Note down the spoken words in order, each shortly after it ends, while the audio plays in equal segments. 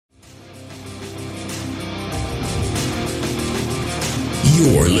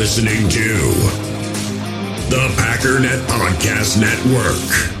You're listening to the Packernet Podcast Network.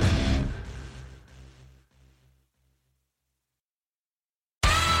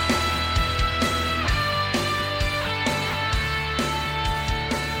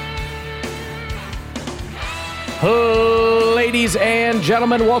 Ladies and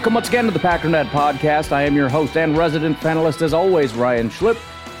gentlemen, welcome once again to the Packernet Podcast. I am your host and resident panelist, as always, Ryan Schlip.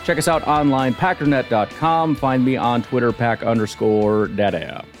 Check us out online, packernet.com. Find me on Twitter,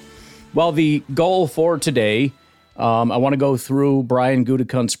 pack_data. Well, the goal for today, I want to go through Brian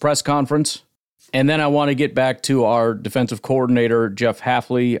Gutekunst's press conference, and then I want to get back to our defensive coordinator, Jeff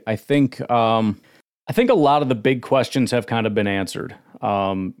Hafley. I think a lot of the big questions have kind of been answered. There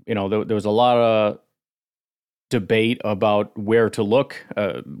was a lot of debate about where to look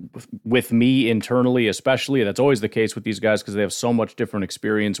with me internally, especially. That's always the case with these guys because they have so much different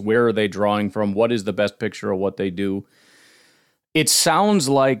experience. Where are they drawing from? What is the best picture of what they do? It sounds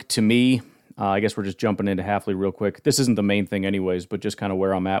like to me, I guess we're just jumping into Hafley real quick. This isn't the main thing anyways, but just kind of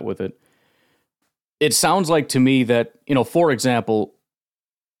where I'm at with it. It sounds like to me that, for example,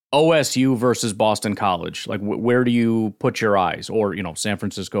 OSU versus Boston College, like where do you put your eyes? Or, San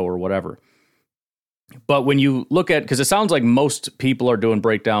Francisco or whatever. But when you look at, because it sounds like most people are doing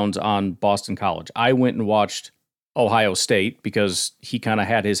breakdowns on Boston College. I went and watched Ohio State because he kind of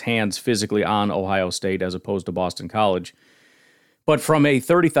had his hands physically on Ohio State as opposed to Boston College. But from a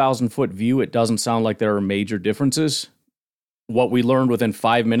 30,000-foot view, it doesn't sound like there are major differences. What we learned within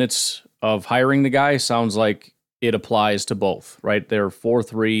 5 minutes of hiring the guy sounds like it applies to both, right? They're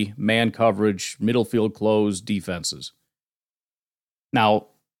 4-3, man coverage, middle field closed defenses. Now,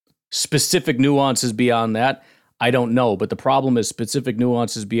 specific nuances beyond that, I don't know. But the problem is specific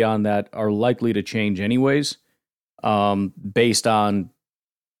nuances beyond that are likely to change anyways, based on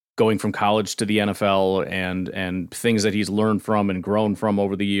going from college to the NFL and things that he's learned from and grown from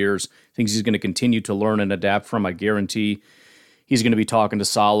over the years, things he's going to continue to learn and adapt from. I guarantee he's going to be talking to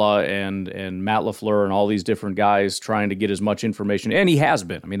Saleh and Matt LaFleur and all these different guys trying to get as much information. And he has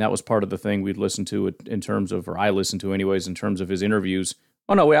been. I mean, that was part of the thing we'd listened to in terms of, or I listened to anyways, in terms of his interviews.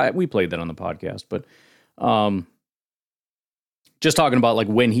 Oh, no, we played that on the podcast, but just talking about like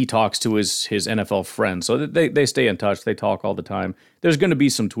when he talks to his NFL friends. So they stay in touch. They talk all the time. There's going to be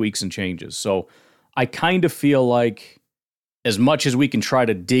some tweaks and changes. So I kind of feel like as much as we can try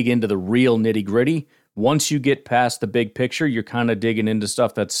to dig into the real nitty gritty, once you get past the big picture, you're kind of digging into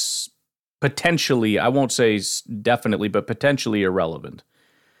stuff that's potentially, I won't say definitely, but potentially irrelevant.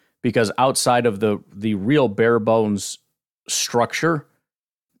 Because outside of the real bare bones structure,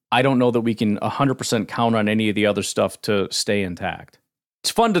 I don't know that we can 100% count on any of the other stuff to stay intact. It's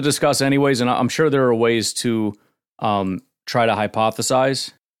fun to discuss anyways, and I'm sure there are ways to try to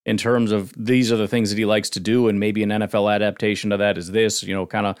hypothesize in terms of these are the things that he likes to do, and maybe an NFL adaptation of that is this,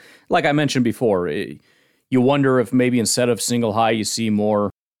 kind of like I mentioned before. You wonder if maybe instead of single high, you see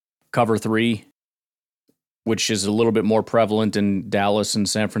more cover three, which is a little bit more prevalent in Dallas and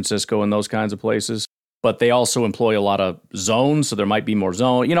San Francisco and those kinds of places. But they also employ a lot of zones, so there might be more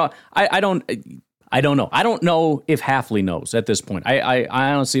zone. I don't know. I don't know if Hafley knows at this point. I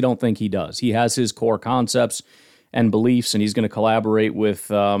honestly don't think he does. He has his core concepts and beliefs, and he's going to collaborate with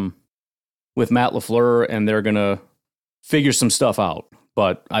Matt LaFleur, and they're going to figure some stuff out.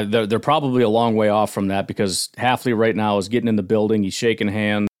 But they're probably a long way off from that because Hafley right now is getting in the building. He's shaking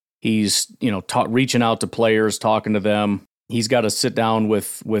hands. He's reaching out to players, talking to them. He's got to sit down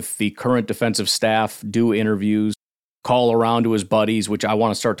with the current defensive staff, do interviews, call around to his buddies, which I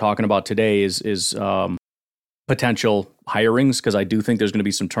want to start talking about today is potential hirings, because I do think there's going to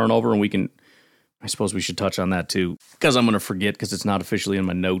be some turnover, and I suppose we should touch on that too, because I'm going to forget because it's not officially in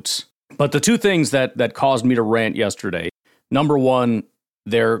my notes. But the two things that caused me to rant yesterday, number one,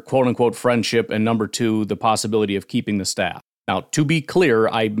 their quote-unquote friendship, and number two, the possibility of keeping the staff. Now, to be clear,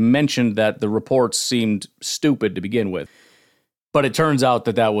 I mentioned that the reports seemed stupid to begin with. But it turns out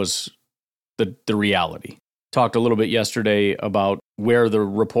that was the reality. Talked a little bit yesterday about where the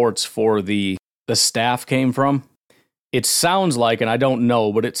reports for the staff came from. It sounds like, and I don't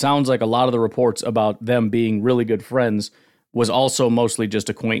know, but it sounds like a lot of the reports about them being really good friends was also mostly just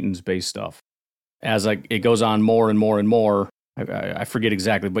acquaintance-based stuff. As it goes on more and more and more, I forget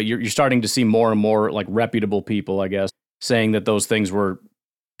exactly, but you're starting to see more and more like reputable people, I guess, saying that those things were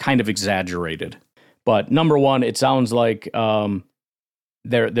kind of exaggerated. But number one, it sounds like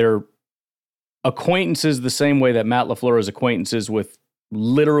they're acquaintances the same way that Matt LaFleur is acquaintances with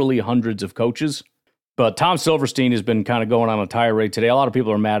literally hundreds of coaches. But Tom Silverstein has been kind of going on a tirade today. A lot of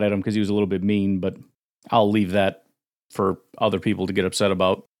people are mad at him because he was a little bit mean, but I'll leave that for other people to get upset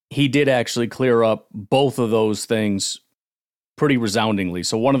about. He did actually clear up both of those things pretty resoundingly.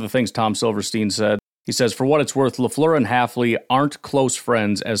 So one of the things Tom Silverstein said, he says, for what it's worth, LaFleur and Hafley aren't close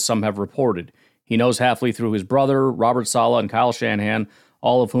friends as some have reported. He knows Hafley through his brother, Robert Saleh, and Kyle Shanahan,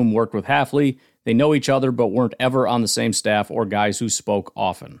 all of whom worked with Hafley. They know each other, but weren't ever on the same staff or guys who spoke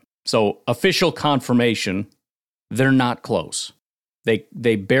often. So official confirmation, they're not close.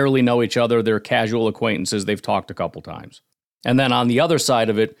 They barely know each other. They're casual acquaintances. They've talked a couple times. And then on the other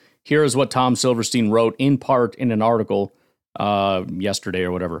side of it, here's what Tom Silverstein wrote in part in an article yesterday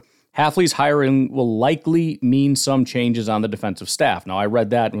or whatever. Hafley's hiring will likely mean some changes on the defensive staff. Now, I read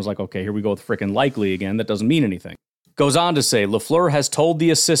that and was like, okay, here we go with frickin' likely again. That doesn't mean anything. Goes on to say, LaFleur has told the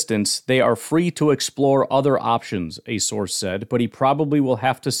assistants they are free to explore other options, a source said, but he probably will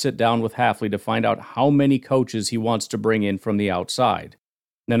have to sit down with Hafley to find out how many coaches he wants to bring in from the outside.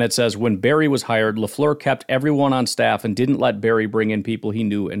 Then it says, when Barry was hired, LaFleur kept everyone on staff and didn't let Barry bring in people he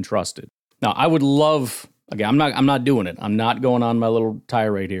knew and trusted. Now, I would love, again, I'm not doing it. I'm not going on my little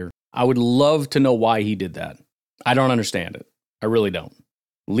tirade here. I would love to know why he did that. I don't understand it. I really don't.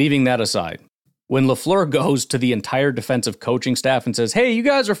 Leaving that aside, when LaFleur goes to the entire defensive coaching staff and says, hey, you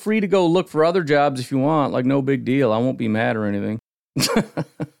guys are free to go look for other jobs if you want, like no big deal, I won't be mad or anything.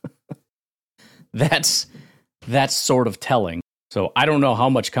 That's sort of telling. So I don't know how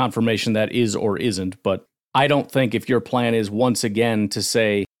much confirmation that is or isn't, but I don't think if your plan is once again to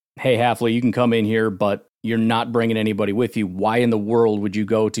say, hey, Hafley, you can come in here, but you're not bringing anybody with you, why in the world would you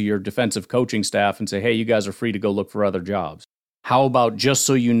go to your defensive coaching staff and say, hey, you guys are free to go look for other jobs? How about just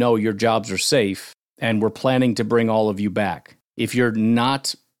so you know your jobs are safe and we're planning to bring all of you back? If you're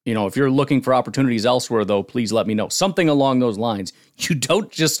not, if you're looking for opportunities elsewhere, though, please let me know. Something along those lines. You don't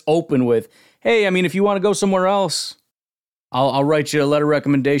just open with, hey, if you want to go somewhere else, I'll write you a letter of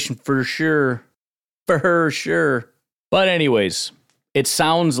recommendation for sure. For sure. But anyways, it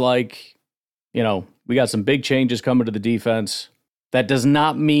sounds like, we got some big changes coming to the defense. That does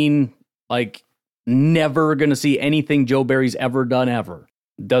not mean, never going to see anything Joe Barry's ever done ever.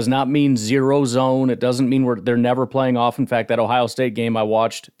 It does not mean zero zone. It doesn't mean they're never playing off. In fact, that Ohio State game I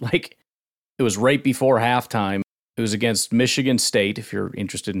watched, it was right before halftime. It was against Michigan State, if you're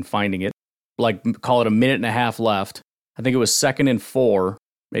interested in finding it. Call it a minute and a half left. I think it was 2nd and 4,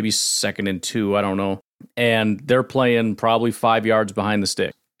 maybe 2nd and 2, I don't know. And they're playing probably 5 yards behind the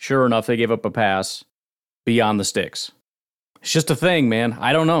stick. Sure enough, they gave up a pass beyond the sticks. It's just a thing, man.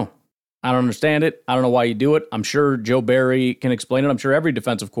 I don't know. I don't understand it. I don't know why you do it. I'm sure Joe Barry can explain it. I'm sure every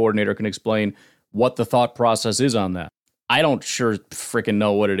defensive coordinator can explain what the thought process is on that. I don't sure freaking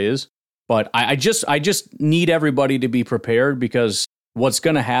know what it is, but I just need everybody to be prepared because what's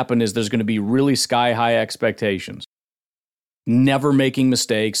going to happen is there's going to be really sky-high expectations. Never making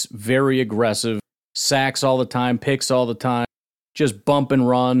mistakes, very aggressive, sacks all the time, picks all the time, just bump and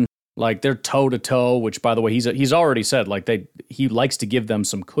run. They're toe-to-toe, which, by the way, he's already said, he likes to give them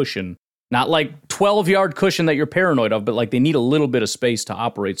some cushion. Not 12-yard cushion that you're paranoid of, but they need a little bit of space to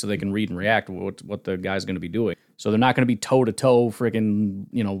operate so they can read and react to what the guy's going to be doing. So they're not going to be toe-to-toe, freaking,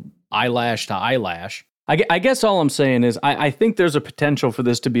 eyelash to eyelash. I guess all I'm saying is I think there's a potential for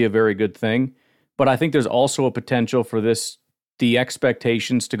this to be a very good thing, but I think there's also a potential for the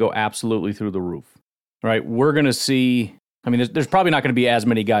expectations to go absolutely through the roof. Right? We're going to see... there's probably not going to be as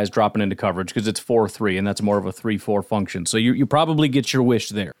many guys dropping into coverage because it's 4-3, and that's more of a 3-4 function. So you probably get your wish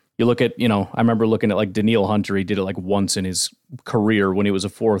there. You look at, I remember looking at Daniil Hunter. He did it once in his career when he was a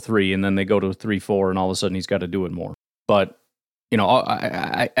 4-3, and then they go to a 3-4, and all of a sudden he's got to do it more. But,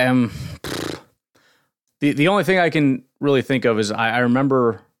 I am... The only thing I can really think of is I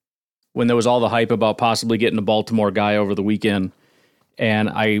remember when there was all the hype about possibly getting a Baltimore guy over the weekend, and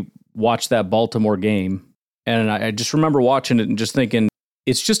I watched that Baltimore game, and I just remember watching it and just thinking,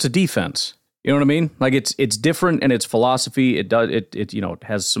 it's just a defense. You know what I mean? It's different in its philosophy. It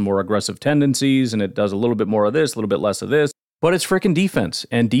has some more aggressive tendencies, and it does a little bit more of this, a little bit less of this. But it's freaking defense,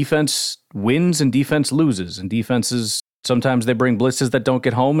 and defense wins and defense loses, and defenses sometimes they bring blitzes that don't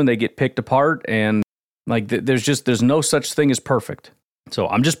get home and they get picked apart, and there's no such thing as perfect. So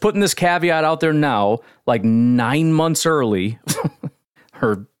I'm just putting this caveat out there now, 9 months early,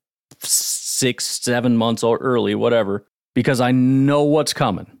 or 6-7 months or early, whatever, because I know what's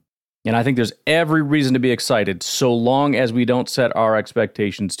coming. And I think there's every reason to be excited so long as we don't set our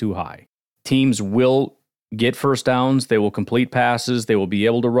expectations too high. Teams will get first downs. They will complete passes. They will be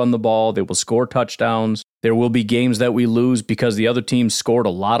able to run the ball. They will score touchdowns. There will be games that we lose because the other team scored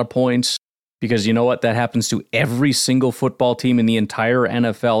a lot of points. Because you know what? That happens to every single football team in the entire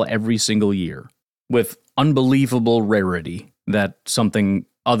NFL every single year. With unbelievable rarity that something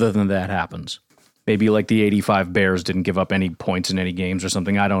other than that happens. Maybe like the 85 Bears didn't give up any points in any games or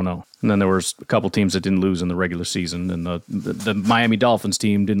something. I don't know. And then there was a couple teams that didn't lose in the regular season, and the Miami Dolphins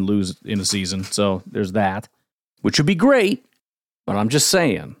team didn't lose in a season. So there's that, which would be great. But I'm just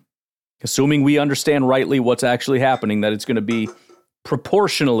saying, assuming we understand rightly what's actually happening, that it's going to be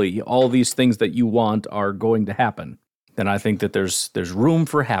proportionally all these things that you want are going to happen, then I think that there's room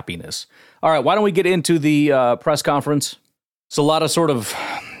for happiness. All right, why don't we get into the press conference? It's a lot of sort of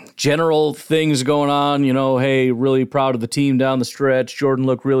general things going on, hey, really proud of the team down the stretch. Jordan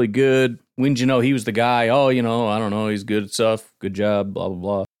looked really good. When did you know he was the guy? Oh, I don't know. He's good at stuff. Good job, blah, blah,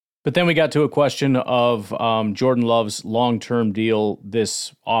 blah. But then we got to a question of Jordan Love's long-term deal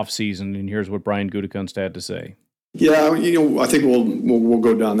this offseason, and here's what Brian Gutekunst had to say. Yeah, I think we'll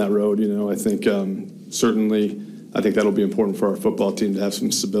go down that road. I think certainly I think that'll be important for our football team to have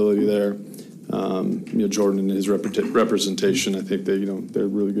some stability there. Jordan and his representation, I think they're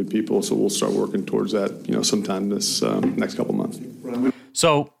really good people, so we'll start working towards that, sometime this next couple months.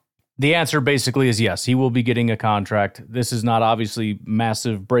 So the answer basically is yes, he will be getting a contract. This is not obviously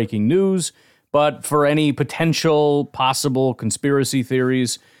massive breaking news, but for any potential possible conspiracy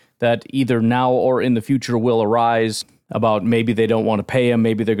theories that either now or in the future will arise about maybe they don't want to pay him,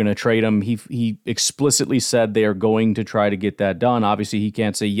 maybe they're going to trade him. He explicitly said they are going to try to get that done. Obviously, he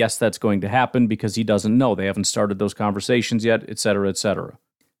can't say, yes, that's going to happen because he doesn't know. They haven't started those conversations yet, et cetera, et cetera.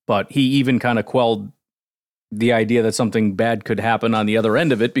 But he even kind of quelled the idea that something bad could happen on the other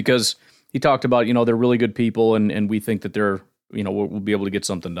end of it because he talked about, they're really good people and we think that they're, we'll be able to get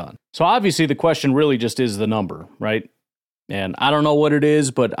something done. So obviously the question really just is the number, right? And I don't know what it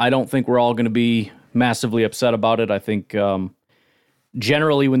is, but I don't think we're all going to be massively upset about it. I think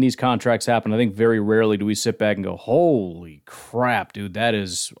generally when these contracts happen, I think very rarely do we sit back and go, holy crap, dude, that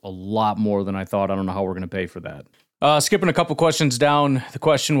is a lot more than I thought. I don't know how we're going to pay for that. Skipping a couple questions down, the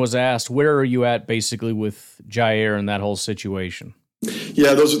question was asked, where are you at basically with Jair and that whole situation?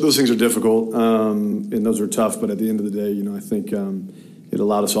 Yeah, those things are difficult, and those are tough, but at the end of the day, I think it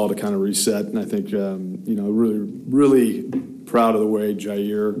allowed us all to kind of reset, and I think, really, really proud of the way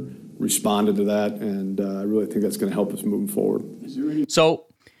Jair responded to that, and I really think that's going to help us moving forward. So,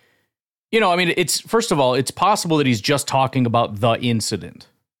 it's first of all, it's possible that he's just talking about the incident,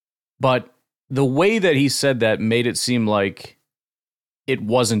 but the way that he said that made it seem like it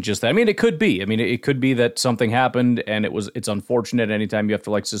wasn't just that. I mean, it could be. It could be that something happened and it's unfortunate anytime you have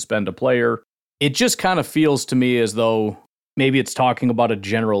to suspend a player. It just kind of feels to me as though maybe it's talking about a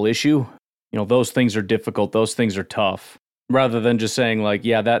general issue. Those things are difficult. Those things are tough. Rather than just saying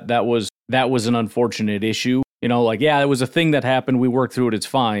that was an unfortunate issue. It was a thing that happened. We worked through it. It's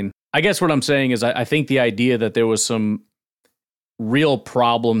fine. I guess what I'm saying is I think the idea that there was some real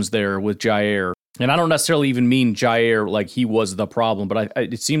problems there with Jair, and I don't necessarily even mean Jair like he was the problem, but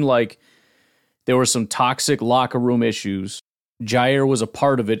it seemed like there were some toxic locker room issues. Jair was a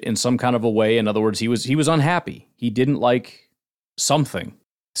part of it in some kind of a way. In other words, he was unhappy. He didn't like something.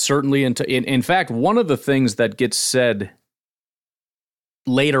 Certainly, in fact, one of the things that gets said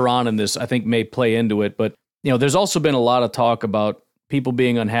later on in this, I think may play into it, but there's also been a lot of talk about people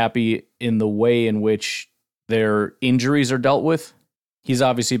being unhappy in the way in which their injuries are dealt with. He's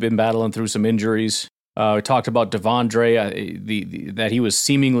obviously been battling through some injuries. We talked about Devondre, that he was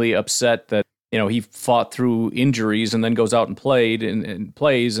seemingly upset that he fought through injuries and then goes out and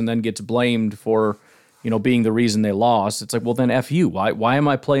plays and then gets blamed for being the reason they lost. It's like, well, then F you. Why am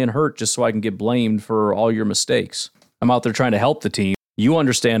I playing hurt just so I can get blamed for all your mistakes? I'm out there trying to help the team. You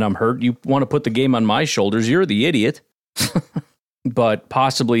understand I'm hurt. You want to put the game on my shoulders. You're the idiot. But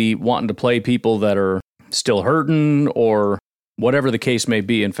possibly wanting to play people that are still hurting or whatever the case may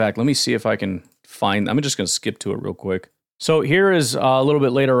be. In fact, let me see if I can find. I'm just going to skip to it real quick. So here is a little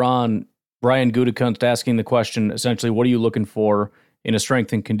bit later on, Brian Gutekunst asking the question, essentially, what are you looking for in a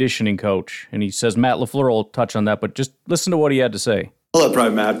strength and conditioning coach? And he says Matt LaFleur will touch on that, but just listen to what he had to say. I'll let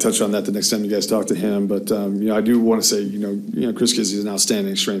probably Matt touch on that the next time you guys talk to him. But, I do want to say, Chris Kizzy is an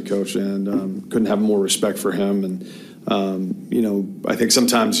outstanding strength coach and couldn't have more respect for him. And, I think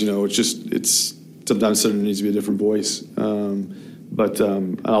sometimes, sometimes there needs to be a different voice. But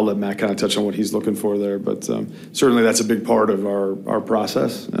I'll let Matt kind of touch on what he's looking for there. But certainly that's a big part of our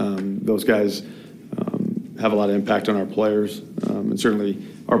process. Those guys have a lot of impact on our players. And certainly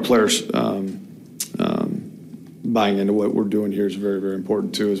our players buying into what we're doing here is very, very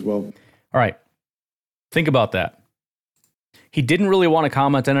important too as well. All right. Think about that. He didn't really want to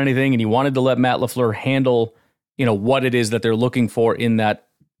comment on anything, and he wanted to let Matt LaFleur handle, what it is that they're looking for in that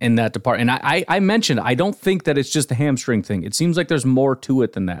department. And I mentioned, I don't think that it's just a hamstring thing. It seems like there's more to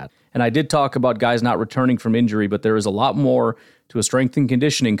it than that. And I did talk about guys not returning from injury, but there is a lot more to a strength and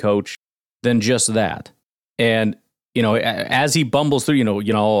conditioning coach than just that. And, as he bumbles through,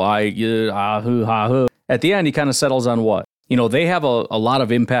 at the end, he kind of settles on what? They have a lot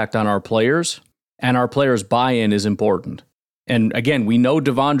of impact on our players, and our players' buy-in is important. And again, we know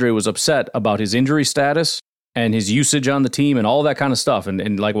Devondre was upset about his injury status and his usage on the team and all that kind of stuff.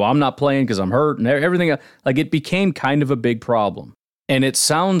 And like, well, I'm not playing because I'm hurt and everything. Like, it became kind of a big problem. And it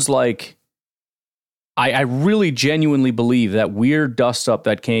sounds like I really genuinely believe that weird dust-up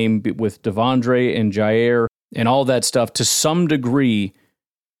that came with Devondre and Jair and all that stuff, to some degree,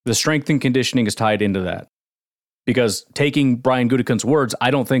 the strength and conditioning is tied into that. Because taking Brian Gutekunst's words, I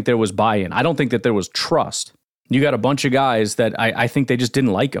don't think there was buy-in. I don't think that there was trust. You got a bunch of guys that I think they just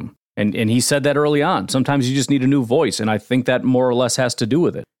didn't like him. And he said that early on. Sometimes you just need a new voice, and I think that more or less has to do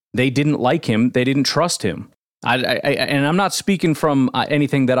with it. They didn't like him. They didn't trust him. And I'm not speaking from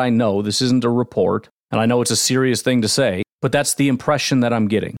anything that I know. This isn't a report, and I know it's a serious thing to say, but that's the impression that I'm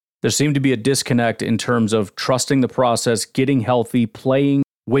getting. There seemed to be a disconnect in terms of trusting the process, getting healthy, playing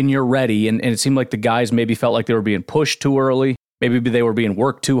when you're ready, and it seemed like the guys maybe felt like they were being pushed too early. Maybe they were being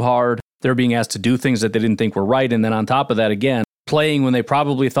worked too hard. They're being asked to do things that they didn't think were right, and then on top of that, again, playing when they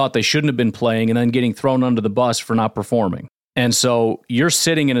probably thought they shouldn't have been playing, and then getting thrown under the bus for not performing. And so you're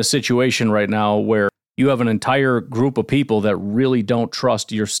sitting in a situation right now where you have an entire group of people that really don't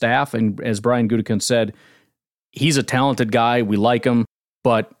trust your staff, and as Brian Gutekunst said, he's a talented guy, we like him,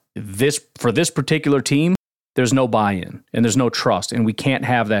 but for this particular team, there's no buy-in and there's no trust, and we can't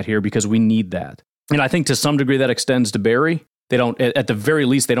have that here because we need that. And I think to some degree that extends to Barry. They don't, at the very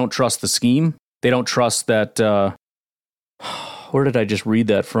least, they don't trust the scheme. They don't trust that. Where did I just read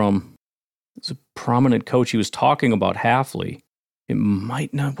that from? It's a prominent coach. He was talking about Hafley.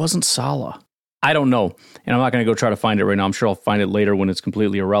 It wasn't Salah. I don't know, and I'm not going to go try to find it right now. I'm sure I'll find it later when it's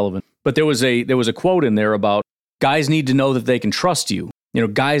completely irrelevant. But there was a quote in there about guys need to know that they can trust you.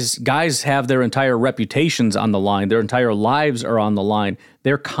 Guys have their entire reputations on the line. Their entire lives are on the line.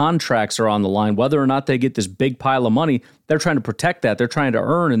 Their contracts are on the line. Whether or not they get this big pile of money, they're trying to protect that. They're trying to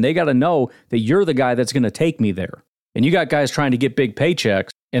earn, and they got to know that you're the guy that's going to take me there. And you got guys trying to get big paychecks,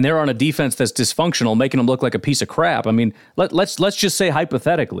 and they're on a defense that's dysfunctional, making them look like a piece of crap. I mean, let's just say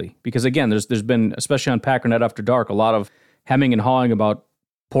hypothetically, because again, there's been, especially on Packernet After Dark, a lot of hemming and hawing about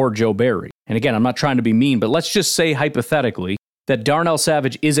poor Joe Barry. And again, I'm not trying to be mean, but let's just say hypothetically that Darnell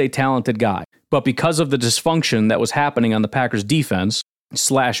Savage is a talented guy. But because of the dysfunction that was happening on the Packers defense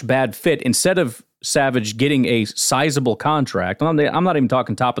 / bad fit, instead of Savage getting a sizable contract, I'm not even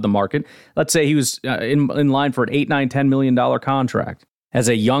talking top of the market. Let's say he was in line for an $8, $9, $10 million contract as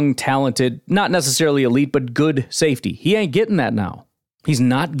a young, talented, not necessarily elite, but good safety. He ain't getting that now. He's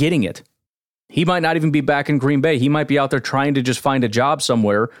not getting it. He might not even be back in Green Bay. He might be out there trying to just find a job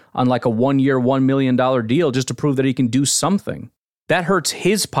somewhere on like a 1-year, $1 million deal just to prove that he can do something. That hurts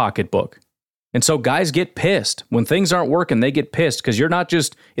his pocketbook. And so guys get pissed. When things aren't working, they get pissed because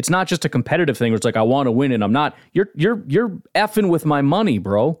it's not just a competitive thing where it's like, I want to win and I'm not. You're effing with my money,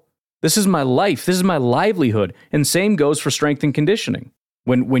 bro. This is my life. This is my livelihood. And same goes for strength and conditioning.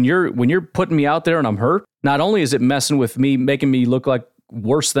 When you're putting me out there and I'm hurt, not only is it messing with me, making me look like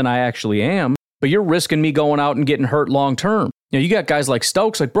worse than I actually am, but you're risking me going out and getting hurt long term. You got guys like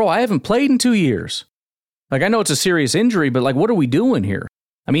Stokes, like, bro, I haven't played in 2 years. Like, I know it's a serious injury, but like, what are we doing here?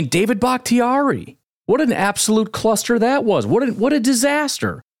 I mean, David Bakhtiari, what an absolute cluster that was. What a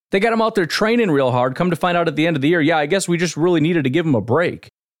disaster. They got him out there training real hard, come to find out at the end of the year, yeah, I guess we just really needed to give him a break.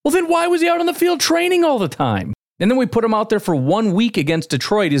 Well, then why was he out on the field training all the time? And then we put him out there for 1 week against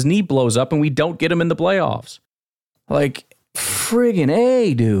Detroit, his knee blows up, and we don't get him in the playoffs. Like, friggin'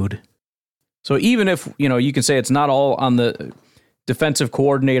 A, dude. So even if, you can say it's not all on the defensive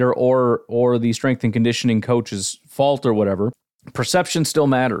coordinator or the strength and conditioning coach's fault or whatever, perception still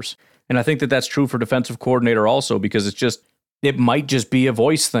matters. And I think that that's true for defensive coordinator also, because it might just be a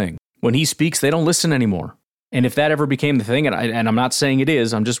voice thing. When he speaks, they don't listen anymore. And if that ever became the thing, and I'm not saying it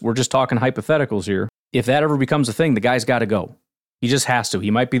is, we're just talking hypotheticals here. If that ever becomes a thing, the guy's got to go. He just has to.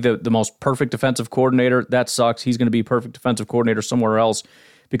 He might be the most perfect defensive coordinator. That sucks. He's going to be a perfect defensive coordinator somewhere else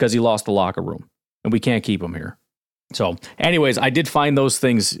because he lost the locker room. And we can't keep him here. So anyways, I did find those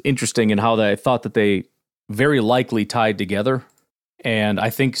things interesting in how I thought that they very likely tied together. And I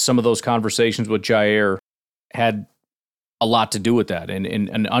think some of those conversations with Jair had a lot to do with that,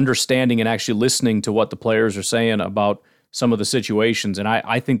 and understanding and actually listening to what the players are saying about some of the situations. And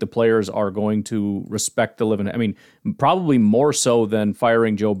I think the players are going to respect the living. I mean, probably more so than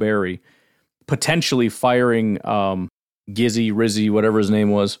firing Joe Barry, potentially firing Gizzy, Rizzy, whatever his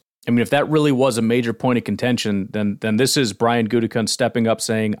name was. I mean, if that really was a major point of contention, then this is Brian Gutekunst stepping up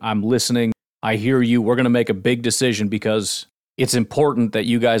saying, I'm listening, I hear you, we're going to make a big decision because it's important that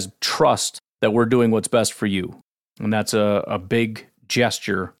you guys trust that we're doing what's best for you. And that's a big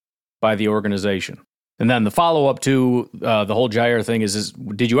gesture by the organization. And then the follow-up to the whole Jair thing is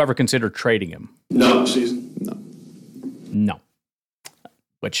did you ever consider trading him? No, season. No.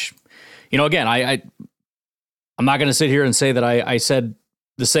 Which, again, I'm not going to sit here and say that I said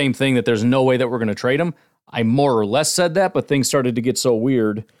the same thing, that there's no way that we're going to trade him. I more or less said that, but things started to get so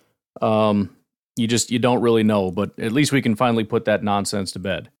weird. You don't really know, but at least we can finally put that nonsense to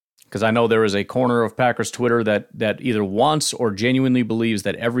bed. Because I know there is a corner of Packers Twitter that either wants or genuinely believes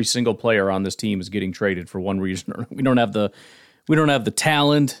that every single player on this team is getting traded for one reason or another. We don't have the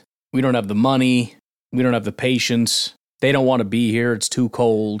talent, we don't have the money, we don't have the patience. They don't want to be here. It's too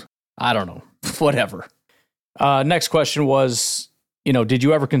cold. I don't know. Whatever. Next question was, did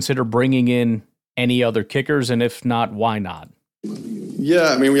you ever consider bringing in any other kickers? And if not, why not? Yeah,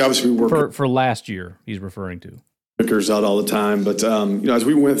 I mean, we obviously work for last year. He's referring to kickers out all the time, but as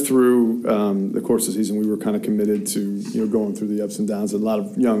we went through the course of the season, we were kind of committed to going through the ups and downs. A lot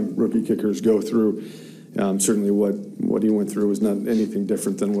of young rookie kickers go through. Certainly, what he went through was not anything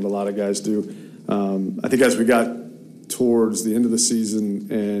different than what a lot of guys do. I think as we got towards the end of the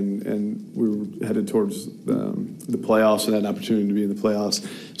season and we were headed towards the playoffs and had an opportunity to be in the playoffs,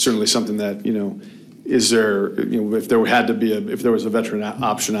 certainly something that is there, if there was a veteran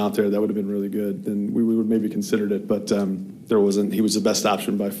option out there that would have been really good, then we would maybe considered it, but there wasn't. He was the best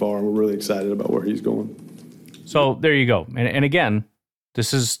option by far, and we're really excited about where he's going. So there you go. And again,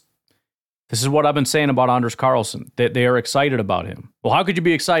 this is what I've been saying about Anders Carlson, that they are excited about him. Well, how could you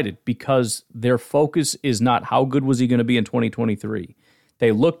be excited? Because their focus is not how good was he going to be in 2023.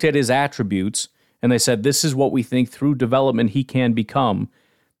 They looked at his attributes and they said, this is what we think through development he can become.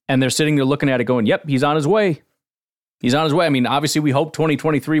 And they're sitting there looking at it going, yep, he's on his way. He's on his way. I mean, obviously we hope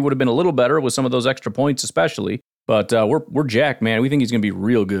 2023 would have been a little better with some of those extra points especially. But we're jacked, man. We think he's going to be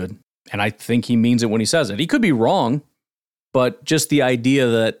real good. And I think he means it when he says it. He could be wrong, but just the idea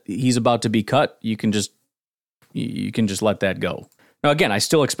that he's about to be cut, you can just let that go. Now, again, I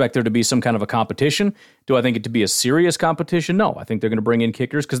still expect there to be some kind of a competition. Do I think it to be a serious competition? No. I think they're going to bring in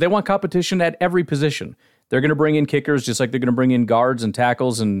kickers because they want competition at every position. They're going to bring in kickers just like they're going to bring in guards and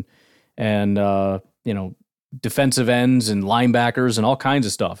tackles and defensive ends and linebackers and all kinds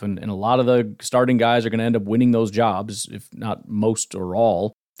of stuff. And a lot of the starting guys are going to end up winning those jobs, if not most or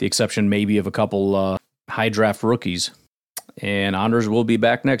all. The exception maybe of a couple high draft rookies. And Anders will be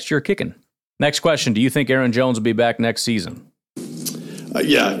back next year kicking. Next question, do you think Aaron Jones will be back next season?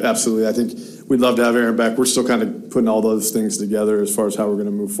 Yeah, absolutely. I think we'd love to have Aaron back. We're still kind of putting all those things together as far as how we're going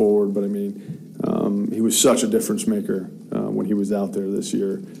to move forward. But, I mean, he was such a difference maker when he was out there this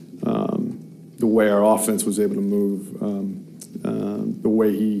year. The way our offense was able to move, the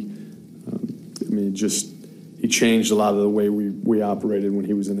way he changed a lot of the way we operated when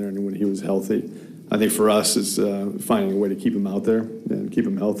he was in there and when he was healthy. I think for us is finding a way to keep him out there and keep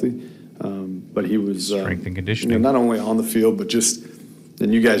him healthy. But he was strength and conditioning, not only on the field, but just,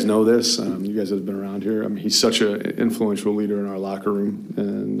 and you guys know this, you guys have been around here. I mean, he's such an influential leader in our locker room,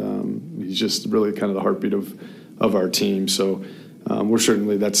 and he's just really kind of the heartbeat of our team. So we're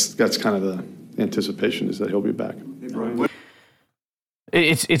certainly that's kind of the anticipation is that he'll be back.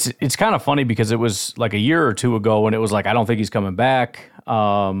 It's kind of funny because it was like a year or two ago when it was like, I don't think he's coming back.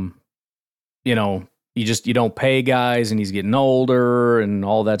 You don't pay guys and he's getting older and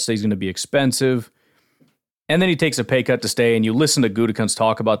all that stuff. He's going to be expensive. And then he takes a pay cut to stay, and you listen to Gutekunst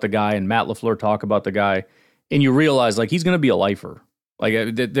talk about the guy and Matt LaFleur talk about the guy, and you realize like he's going to be a lifer.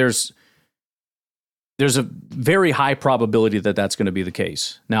 Like there's a very high probability that that's going to be the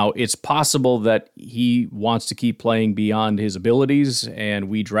case. Now, it's possible that he wants to keep playing beyond his abilities, and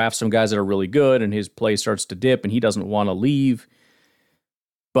we draft some guys that are really good, and his play starts to dip, and he doesn't want to leave.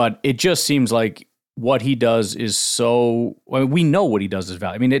 But it just seems like what he does is so... I mean, we know what he does is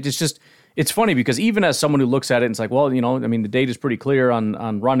valuable. I mean, it's funny because even as someone who looks at it and it's like, well, the data is pretty clear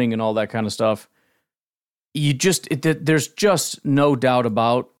on running and all that kind of stuff. There's just no doubt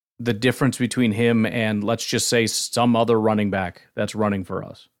about the difference between him and, let's just say, some other running back that's running for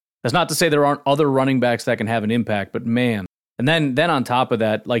us. That's not to say there aren't other running backs that can have an impact, but man. And then on top of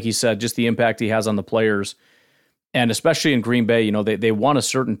that, like he said, just the impact he has on the players. And especially in Green Bay, they want a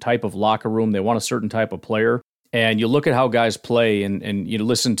certain type of locker room. They want a certain type of player. And you look at how guys play and you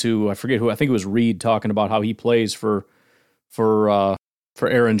listen to, I forget who, I think it was Reed talking about how he plays for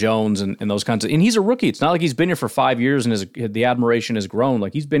Aaron Jones and those kinds of, and he's a rookie. It's not like he's been here for 5 years and the admiration has grown.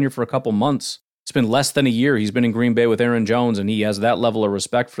 Like he's been here for a couple months. It's been less than a year. He's been in Green Bay with Aaron Jones and he has that level of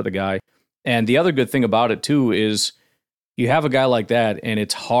respect for the guy. And the other good thing about it too is you have a guy like that and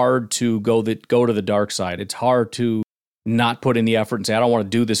it's hard to go to the dark side. It's hard to not put in the effort and say, I don't want to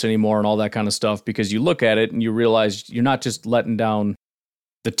do this anymore and all that kind of stuff, because you look at it and you realize you're not just letting down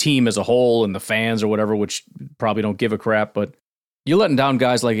the team as a whole and the fans or whatever, which probably don't give a crap, but you're letting down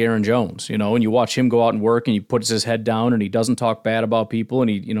guys like Aaron Jones, and you watch him go out and work and he puts his head down and he doesn't talk bad about people and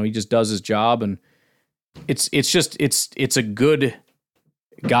he just does his job. And it's a good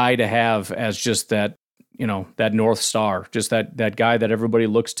guy to have as just that, that North Star, just that guy that everybody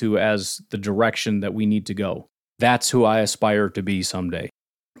looks to as the direction that we need to go. That's who I aspire to be someday.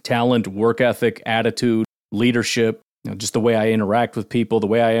 Talent, work ethic, attitude, leadership, just the way I interact with people, the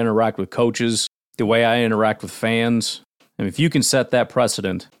way I interact with coaches, the way I interact with fans. And if you can set that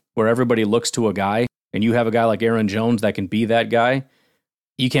precedent where everybody looks to a guy and you have a guy like Aaron Jones that can be that guy,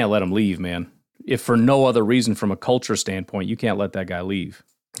 you can't let him leave, man. If for no other reason from a culture standpoint, you can't let that guy leave.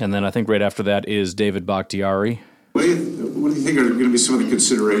 And then I think right after that is David Bakhtiari. What do you think are going to be some of the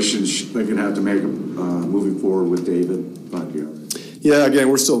considerations they're going to have to make moving forward with David Bakhtiari? Yeah, again,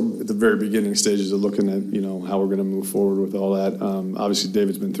 we're still at the very beginning stages of looking at, how we're going to move forward with all that. Obviously,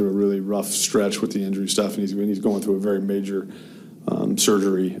 David's been through a really rough stretch with the injury stuff, and he's going through a very major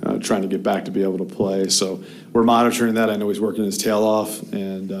surgery, trying to get back to be able to play. So we're monitoring that. I know he's working his tail off,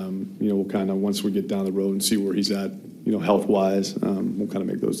 and, we'll kind of, once we get down the road and see where he's at, health-wise, we'll kind of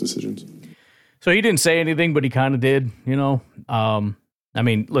make those decisions. So he didn't say anything, but he kind of did,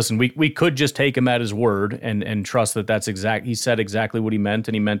 listen, we could just take him at his word and trust that that's he said exactly what he meant,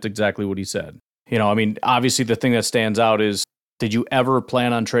 and he meant exactly what he said. Obviously the thing that stands out is, did you ever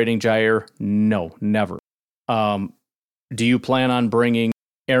plan on trading Jair? No, never. Do you plan on bringing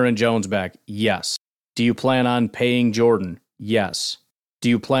Aaron Jones back? Yes. Do you plan on paying Jordan? Yes. Do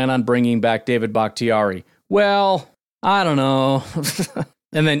you plan on bringing back David Bakhtiari? Well, I don't know.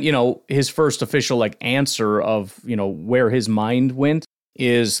 And then, his first official answer of, where his mind went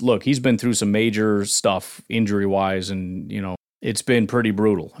is, look, he's been through some major stuff injury-wise, and, it's been pretty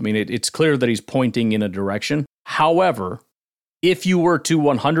brutal. It's clear that he's pointing in a direction. However, if you were to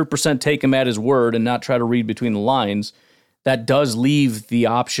 100% take him at his word and not try to read between the lines, that does leave the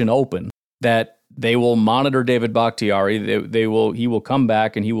option open that they will monitor David Bakhtiari. He will come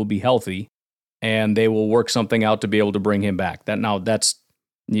back and he will be healthy, and they will work something out to be able to bring him back. That's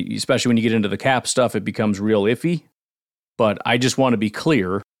especially when you get into the cap stuff, it becomes real iffy. But I just want to be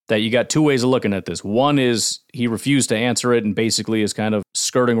clear that you got two ways of looking at this. One is he refused to answer it and basically is kind of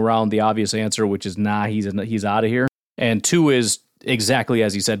skirting around the obvious answer, which is, he's out of here. And two is exactly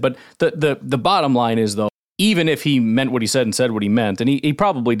as he said. But the bottom line is, though, even if he meant what he said and said what he meant, and he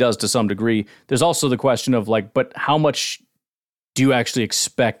probably does to some degree, there's also the question of but how much do you actually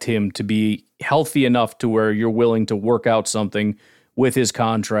expect him to be healthy enough to where you're willing to work out something with his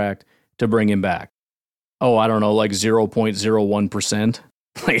contract to bring him back? Oh, I don't know, 0.01%.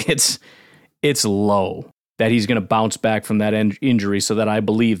 It's low that he's going to bounce back from that injury, so that I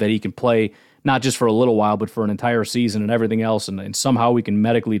believe that he can play not just for a little while, but for an entire season and everything else. And somehow we can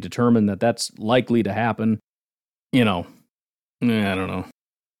medically determine that that's likely to happen. I don't know.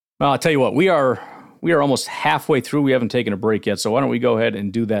 Well, I'll tell you what, we are almost halfway through. We haven't taken a break yet. So why don't we go ahead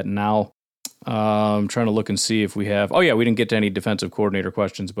and do that now? I'm trying to look and see if we have... Oh, yeah, we didn't get to any defensive coordinator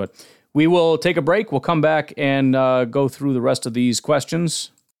questions, but we will take a break. We'll come back and go through the rest of these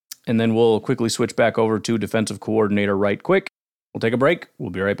questions, and then we'll quickly switch back over to defensive coordinator right quick. We'll take a break. We'll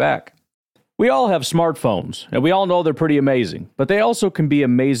be right back. We all have smartphones, and we all know they're pretty amazing, but they also can be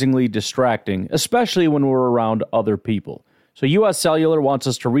amazingly distracting, especially when we're around other people. So US Cellular wants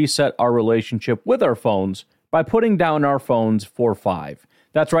us to reset our relationship with our phones by putting down our phones for $5.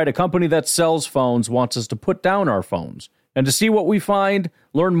 That's right, a company that sells phones wants us to put down our phones. And to see what we find,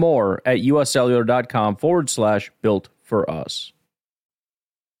 learn more at uscellular.com/built for us.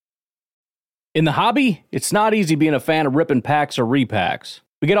 In the hobby, it's not easy being a fan of ripping packs or repacks.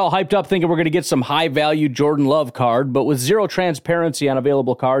 We get all hyped up thinking we're going to get some high-value Jordan Love card, but with zero transparency on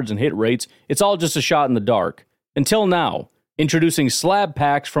available cards and hit rates, it's all just a shot in the dark. Until now. Introducing slab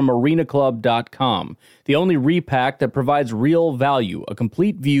packs from arenaclub.com, the only repack that provides real value, a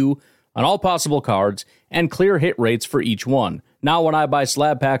complete view on all possible cards, and clear hit rates for each one. Now when I buy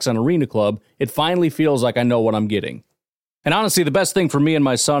slab packs on Arena Club, it finally feels like I know what I'm getting. And honestly, the best thing for me and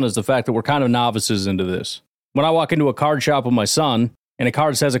my son is the fact that we're kind of novices into this. When I walk into a card shop with my son, and a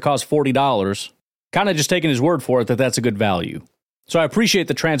card says it costs $40, kind of just taking his word for it that that's a good value. So I appreciate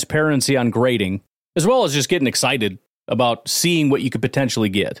the transparency on grading, as well as just getting excited about seeing what you could potentially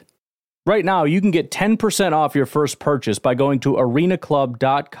get. Right now, you can get 10% off your first purchase by going to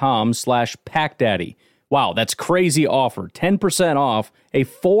arenaclub.com/packdaddy. Wow, that's crazy offer. 10% off a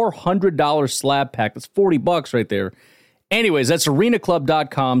 $400 slab pack. That's $40 right there. Anyways, that's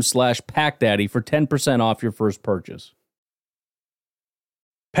arenaclub.com/packdaddy for 10% off your first purchase.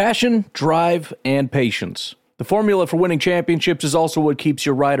 Passion, drive, and patience. The formula for winning championships is also what keeps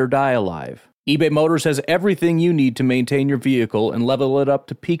your ride or die alive. eBay Motors has everything you need to maintain your vehicle and level it up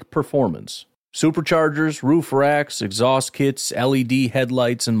to peak performance. Superchargers, roof racks, exhaust kits, LED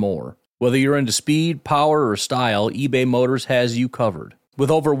headlights, and more. Whether you're into speed, power, or style, eBay Motors has you covered. With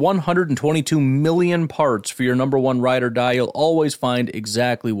over 122 million parts for your number one ride or die, you'll always find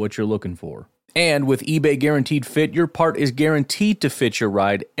exactly what you're looking for. And with eBay Guaranteed Fit, your part is guaranteed to fit your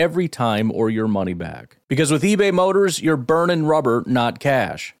ride every time or your money back. Because with eBay Motors, you're burning rubber, not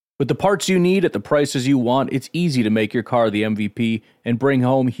cash. With the parts you need at the prices you want, it's easy to make your car the MVP and bring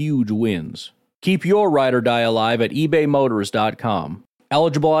home huge wins. Keep your ride or die alive at ebaymotors.com.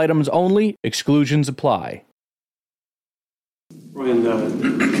 Eligible items only, exclusions apply. Ryan,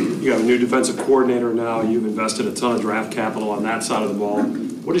 you have a new defensive coordinator now. You've invested a ton of draft capital on that side of the ball.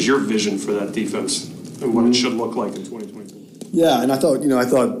 What is your vision for that defense and what it should look like in 2024? Yeah, and I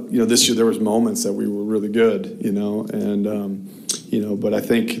thought this year there was moments that we were really good, but I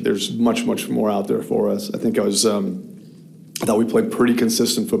think there's much more out there for us. I think I thought we played pretty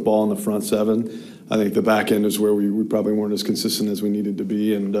consistent football in the front seven. I think the back end is where we probably weren't as consistent as we needed to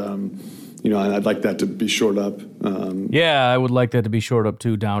be, and I'd like that to be shored up. Yeah, I would like that to be shored up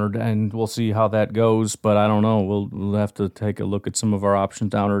too, Downard, and we'll see how that goes. But I don't know. We'll have to take a look at some of our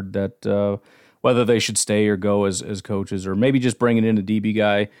options, Downard, that whether they should stay or go as coaches, or maybe just bringing in a DB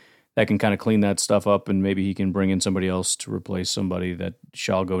guy that can kind of clean that stuff up, and maybe he can bring in somebody else to replace somebody that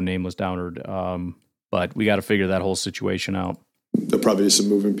shall go nameless, Downard. But we got to figure that whole situation out. There'll probably be some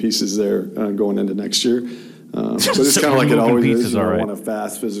moving pieces there going into next year. But it's kind of like it always is. You want a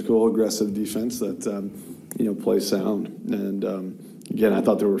fast, physical, aggressive defense that plays sound. And again, I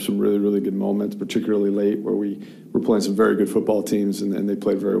thought there were some really, really good moments, particularly late, where we were playing some very good football teams, and they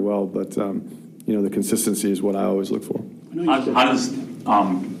played very well. But the consistency is what I always look for. How does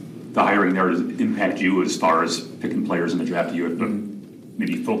the hiring there impact you as far as picking players in the draft? Do you have to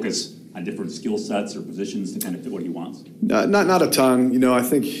maybe focus on different skill sets or positions to kind of fit what he wants? Not a ton. I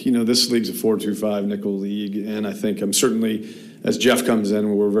think, this league's a 4-2-5 nickel league, and I think I'm certainly, as Jeff comes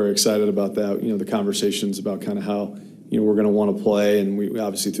in, we're very excited about that. The conversations about kind of how, we're going to want to play, and we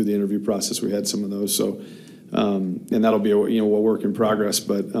obviously through the interview process we had some of those. So, and that'll be a work in progress.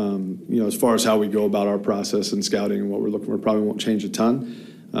 But as far as how we go about our process and scouting and what we're looking for, probably won't change a ton.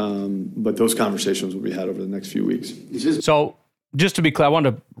 But those conversations will be had over the next few weeks. So, just to be clear, I want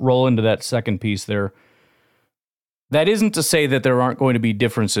to roll into that second piece there. That isn't to say that there aren't going to be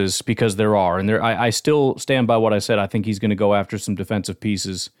differences, because there are. And I still stand by what I said. I think he's going to go after some defensive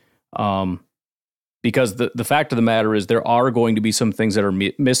pieces. Because the fact of the matter is there are going to be some things that are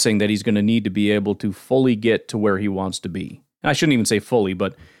missing that he's going to need to be able to fully get to where he wants to be. And I shouldn't even say fully,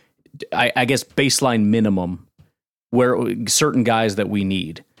 but I guess baseline minimum, where certain guys that we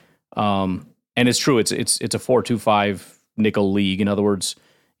need. And it's true, it's a 4-2-5 nickel league. In other words,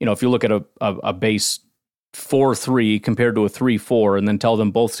 if you look at a base 4-3 compared to a 3-4 and then tell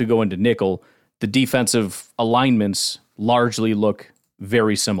them both to go into nickel, the defensive alignments largely look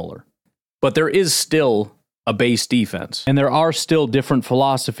very similar. But there is still a base defense, and there are still different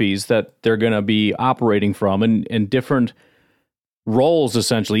philosophies that they're going to be operating from, and different roles,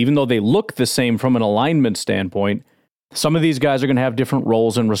 essentially. Even though they look the same from an alignment standpoint, some of these guys are going to have different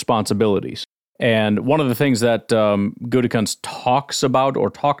roles and responsibilities. And one of the things that Gutekunst talked about,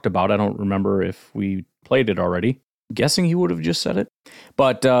 I don't remember if we played it already, I'm guessing he would have just said it,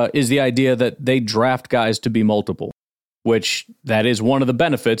 but is the idea that they draft guys to be multiple, which that is one of the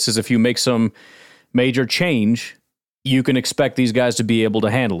benefits, is if you make some major change, you can expect these guys to be able to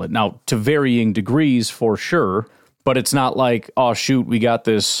handle it. Now, to varying degrees for sure, but it's not like, oh shoot, we got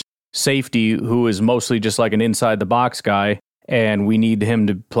this safety who is mostly just like an inside the box guy, and we need him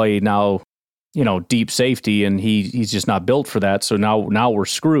to play now, deep safety, and he's just not built for that. So now we're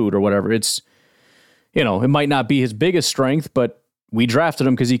screwed or whatever. It's, it might not be his biggest strength, but we drafted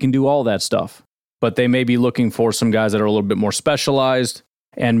him because he can do all that stuff. But they may be looking for some guys that are a little bit more specialized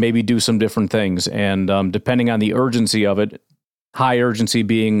and maybe do some different things. And depending on the urgency of it, high urgency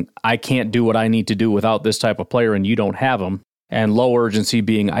being, I can't do what I need to do without this type of player and you don't have him. And low urgency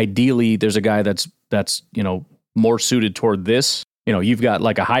being, ideally, there's a guy that's more suited toward this. You've got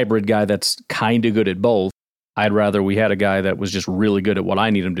like a hybrid guy that's kind of good at both. I'd rather we had a guy that was just really good at what I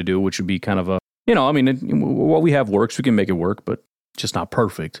need him to do, which would be kind of a, what we have works, we can make it work, but just not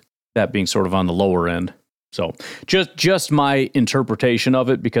perfect. That being sort of on the lower end. So just my interpretation of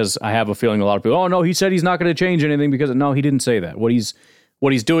it, because I have a feeling a lot of people, oh no, he said he's not going to change anything, because no, he didn't say that. What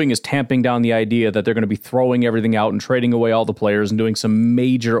he's doing is tamping down the idea that they're going to be throwing everything out and trading away all the players and doing some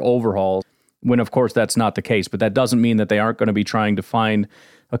major overhauls, when of course that's not the case. But that doesn't mean that they aren't going to be trying to find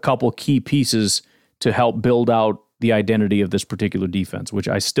a couple key pieces to help build out the identity of this particular defense, which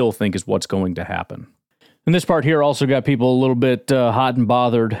I still think is what's going to happen. And this part here also got people a little bit hot and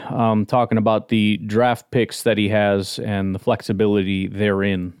bothered, talking about the draft picks that he has and the flexibility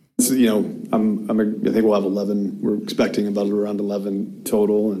therein. So, I think we'll have 11. We're expecting about around 11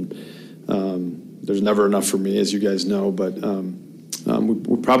 total, and there's never enough for me, as you guys know. But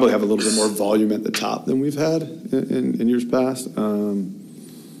we probably have a little bit more volume at the top than we've had in years past.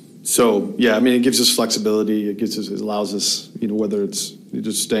 So yeah, it gives us flexibility. It allows us, whether it's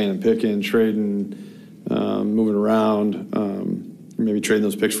just staying and picking, trading, moving around, maybe trading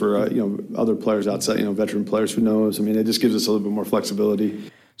those picks for other players outside, veteran players. Who knows? It just gives us a little bit more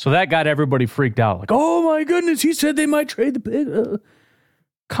flexibility. So that got everybody freaked out. Like, oh my goodness, he said they might trade the pick.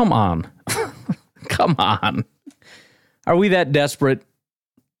 Come on. Come on. Are we that desperate?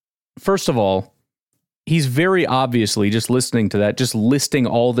 First of all, he's very obviously, just listening to that, just listing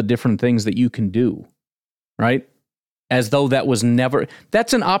all the different things that you can do, right? As though that was never,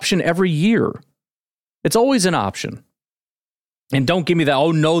 that's an option every year. It's always an option. And don't give me that,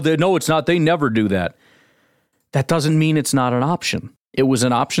 oh no, it's not, they never do that. That doesn't mean it's not an option. It was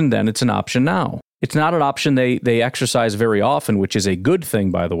an option then, it's an option now. It's not an option they exercise very often, which is a good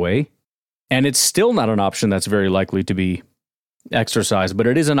thing, by the way. And it's still not an option that's very likely to be exercised, but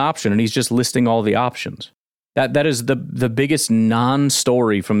it is an option, and he's just listing all the options. That is the biggest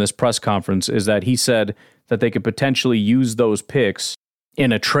non-story from this press conference, is that he said that they could potentially use those picks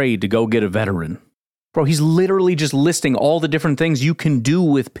in a trade to go get a veteran. Bro, he's literally just listing all the different things you can do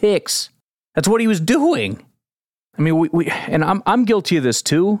with picks. That's what he was doing. We and I'm guilty of this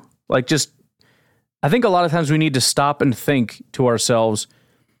too. I think a lot of times we need to stop and think to ourselves,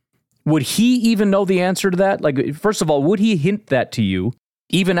 would he even know the answer to that? First of all, would he hint that to you,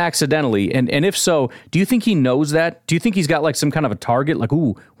 even accidentally? And if so, do you think he knows that? Do you think he's got some kind of a target?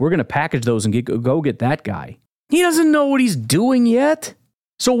 Ooh, we're going to package those and go get that guy. He doesn't know what he's doing yet.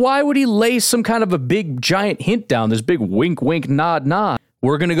 So why would he lay some kind of a big giant hint down, this big wink, wink, nod, nod?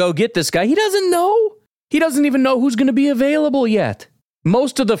 We're going to go get this guy. He doesn't know. He doesn't even know who's going to be available yet.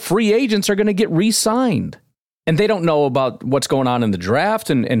 Most of the free agents are going to get re-signed. And they don't know about what's going on in the draft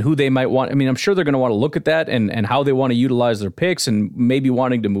and who they might want. I'm sure they're going to want to look at that and how they want to utilize their picks and maybe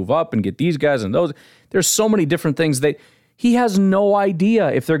wanting to move up and get these guys and those. There's so many different things that he has no idea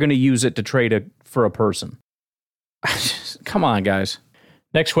if they're going to use it to trade for a person. Come on, guys.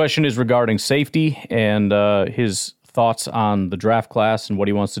 Next question is regarding safety and his thoughts on the draft class and what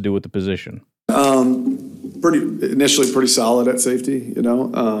he wants to do with the position. Initially pretty solid at safety,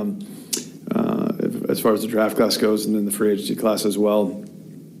 as far as the draft class goes, and then the free agency class as well.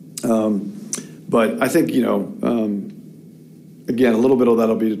 But I think, again, a little bit of that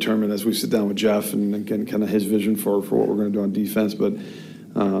will be determined as we sit down with Jeff and again, kind of his vision for what we're going to do on defense. But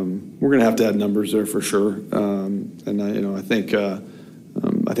we're going to have to add numbers there for sure.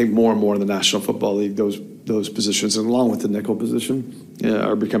 I think more and more in the National Football League, those positions, and along with the nickel position,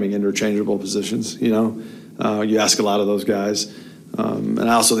 are becoming interchangeable positions. You ask a lot of those guys. And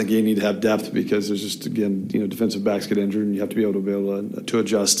I also think you need to have depth because there's just, again, defensive backs get injured and you have to be able to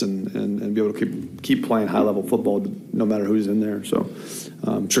adjust and be able to keep playing high-level football no matter who's in there. So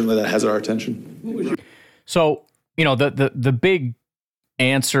certainly that has our attention. So, the big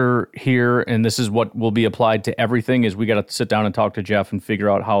answer here, and this is what will be applied to everything, is we got to sit down and talk to Jeff and figure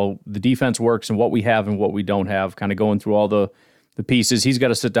out how the defense works and what we have and what we don't have, kind of going through all the pieces. He's got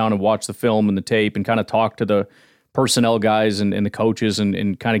to sit down and watch the film and the tape and kind of talk to the personnel guys and the coaches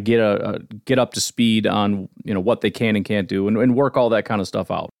and kind of get up to speed on what they can and can't do and work all that kind of stuff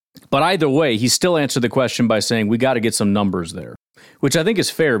out. But either way, he still answered the question by saying we got to get some numbers there, which I think is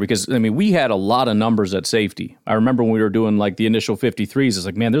fair because, we had a lot of numbers at safety. I remember when we were doing the initial 53s,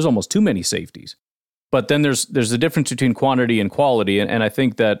 it's man, there's almost too many safeties. But then there's a difference between quantity and quality, and I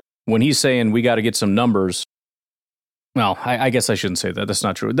think that when he's saying we got to get some numbers, well, I guess I shouldn't say that. That's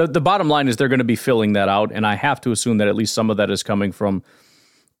not true. The bottom line is they're going to be filling that out, and I have to assume that at least some of that is coming from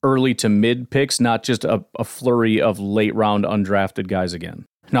early to mid picks, not just a flurry of late-round undrafted guys again.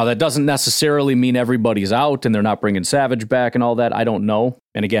 Now, that doesn't necessarily mean everybody's out and they're not bringing Savage back and all that. I don't know.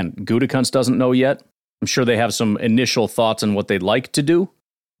 And again, Gutekunst doesn't know yet. I'm sure they have some initial thoughts on what they'd like to do.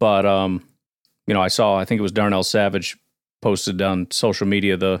 But, I think it was Darnell Savage posted on social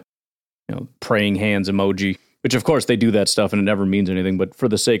media the praying hands emoji, which of course they do that stuff and it never means anything. But for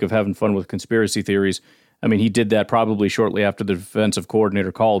the sake of having fun with conspiracy theories, he did that probably shortly after the defensive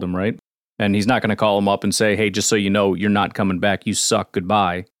coordinator called him, right? And he's not going to call him up and say, hey, just so you know, you're not coming back. You suck.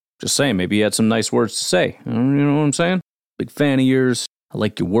 Goodbye. Just saying, maybe he had some nice words to say. You know what I'm saying? Big fan of yours. I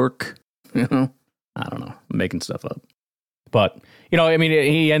like your work. I don't know. I'm making stuff up. But, I mean,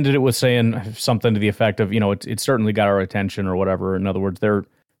 he ended it with saying something to the effect of, it certainly got our attention or whatever. In other words, they're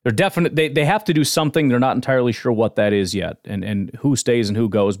definite. They have to do something. They're not entirely sure what that is yet and who stays and who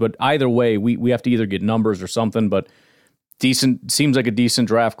goes. But either way, we have to either get numbers or something. But seems like a decent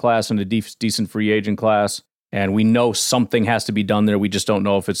draft class and a decent free agent class. And we know something has to be done there. We just don't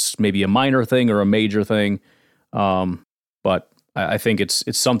know if it's maybe a minor thing or a major thing. But I think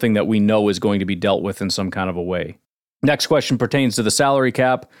it's something that we know is going to be dealt with in some kind of a way. Next question pertains to the salary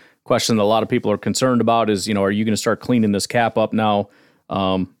cap. Question that a lot of people are concerned about is, are you going to start cleaning this cap up now?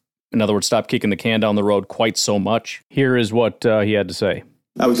 In other words, stop kicking the can down the road quite so much. Here is what he had to say.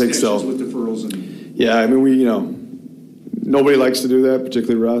 I would think so. With deferrals and yeah, I mean, nobody likes to do that,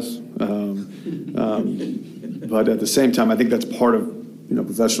 particularly Russ. But at the same time, I think that's part of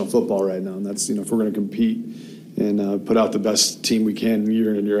professional football right now. And that's if we're going to compete and put out the best team we can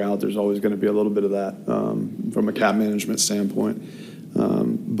year in and year out, there's always going to be a little bit of that from a cap management standpoint.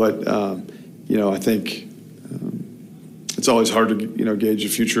 But I think it's always hard to gauge the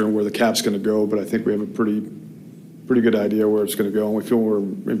future and where the cap's going to go. But I think we have a pretty good idea where it's going to go, and we feel we're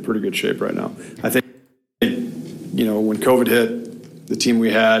in pretty good shape right now. I think when COVID hit, the team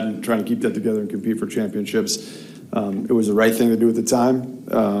we had and trying to keep that together and compete for championships, it was the right thing to do at the time.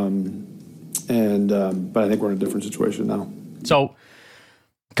 But I think we're in a different situation now. So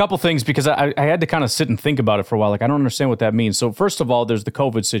a couple things, because I had to kind of sit and think about it for a while. Like, I don't understand what that means. So first of all, there's the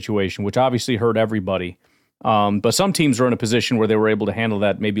COVID situation, which obviously hurt everybody. But some teams were in a position where they were able to handle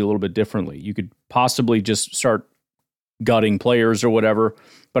that maybe a little bit differently. You could possibly just start gutting players or whatever.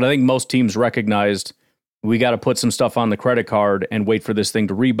 But I think most teams recognized we got to put some stuff on the credit card and wait for this thing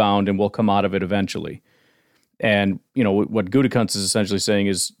to rebound, and we'll come out of it eventually. And, what Gutekunst is essentially saying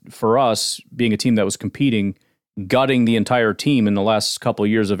is, for us, being a team that was competing, gutting the entire team in the last couple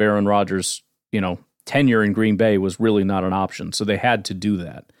of years of Aaron Rodgers, tenure in Green Bay was really not an option. So they had to do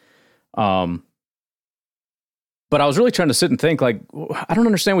that. But I was really trying to sit and think, like, I don't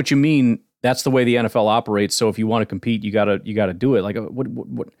understand what you mean. That's the way the NFL operates. So if you want to compete, you gotta do it. Like,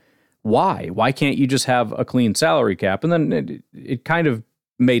 what? Why? Why can't you just have a clean salary cap? And then it kind of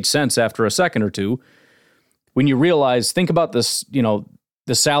made sense after a second or two. When you realize, think about this,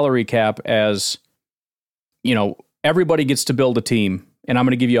 the salary cap as, everybody gets to build a team, and I'm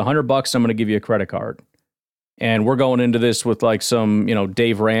going to give you $100, I'm going to give you a credit card. And we're going into this with like some,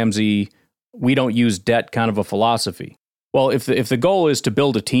 Dave Ramsey, we don't use debt kind of a philosophy. Well, if the goal is to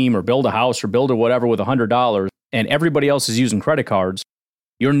build a team or build a house or build a whatever with $100 and everybody else is using credit cards,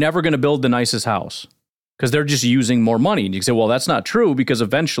 you're never going to build the nicest house because they're just using more money. And you can say, well, that's not true, because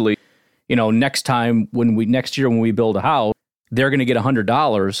eventually, next year when we build a house, they're going to get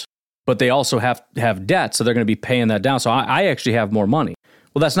 $100, but they also have debt, so they're going to be paying that down. So I actually have more money.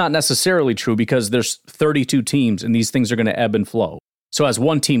 Well, that's not necessarily true, because there's 32 teams and these things are going to ebb and flow. So as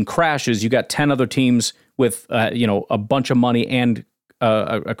one team crashes, you got 10 other teams with a bunch of money and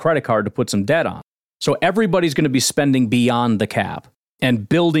a credit card to put some debt on. So everybody's going to be spending beyond the cap and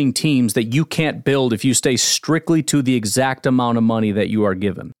building teams that you can't build if you stay strictly to the exact amount of money that you are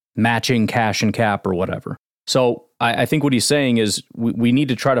given, matching cash and cap or whatever. So I think what he's saying is we need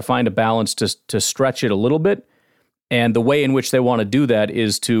to try to find a balance to stretch it a little bit. And the way in which they want to do that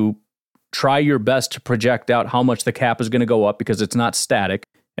is to try your best to project out how much the cap is going to go up, because it's not static.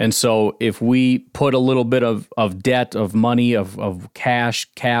 And so if we put a little bit of debt, of money, of cash,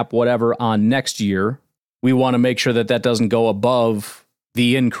 cap, whatever on next year, we want to make sure that doesn't go above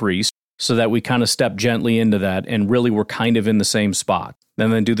the increase, so that we kind of step gently into that, and really we're kind of in the same spot.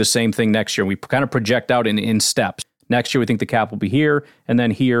 And then do the same thing next year. We kind of project out in steps. Next year we think the cap will be here, and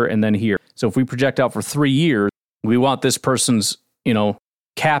then here, and then here. So if we project out for 3 years, we want this person's,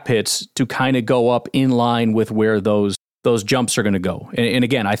 cap hits to kind of go up in line with where those jumps are going to go. And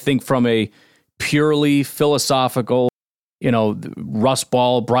again, I think from a purely philosophical, Russ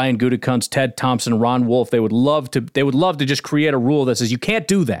Ball, Brian Gutekunst, Ted Thompson, Ron Wolf, they would love to just create a rule that says you can't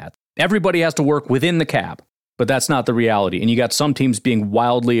do that. Everybody has to work within the cap, but that's not the reality. And you got some teams being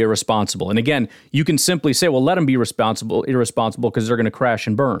wildly irresponsible. And again, you can simply say, well, let them be irresponsible because they're going to crash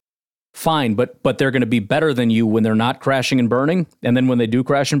and burn. Fine, but they're going to be better than you when they're not crashing and burning. And then when they do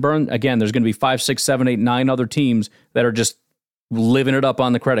crash and burn, again, there's going to be 5, 6, 7, 8, 9 other teams that are just living it up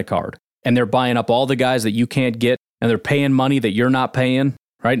on the credit card. And they're buying up all the guys that you can't get, and they're paying money that you're not paying,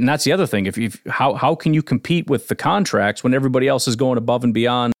 right? And that's the other thing. How can you compete with the contracts when everybody else is going above and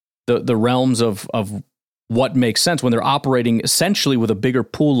beyond the realms of what makes sense, when they're operating essentially with a bigger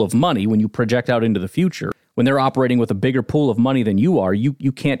pool of money when you project out into the future? When they're operating with a bigger pool of money than you are,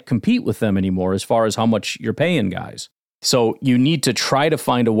 you can't compete with them anymore as far as how much you're paying guys. So you need to try to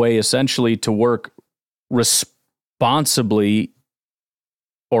find a way essentially to work responsibly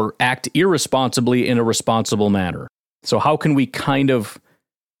or act irresponsibly in a responsible manner. So how can we kind of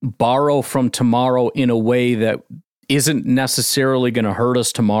borrow from tomorrow in a way that isn't necessarily going to hurt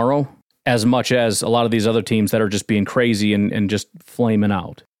us tomorrow as much as a lot of these other teams that are just being crazy and just flaming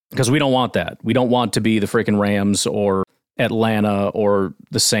out? Because we don't want that. We don't want to be the freaking Rams or Atlanta or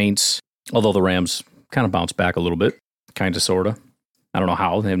the Saints, although the Rams kind of bounced back a little bit, kind of, sort of. I don't know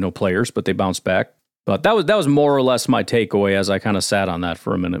how. They have no players, but they bounced back. But that was more or less my takeaway as I kind of sat on that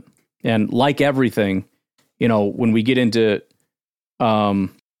for a minute. And like everything, when we get into,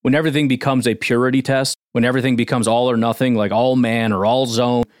 when everything becomes a purity test, when everything becomes all or nothing, like all man or all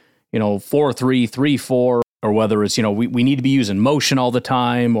zone, 4-3, 3-4, or whether it's, we need to be using motion all the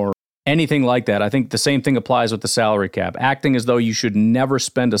time or anything like that. I think the same thing applies with the salary cap. Acting as though you should never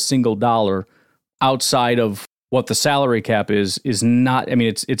spend a single dollar outside of what the salary cap is not,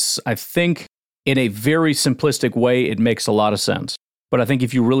 it's I think in a very simplistic way, it makes a lot of sense. But I think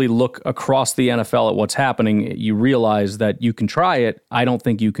if you really look across the NFL at what's happening, you realize that you can try it. I don't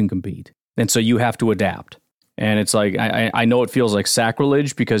think you can compete. And so you have to adapt. And it's like, I know it feels like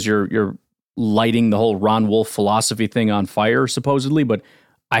sacrilege because you're lighting the whole Ron Wolf philosophy thing on fire, supposedly. But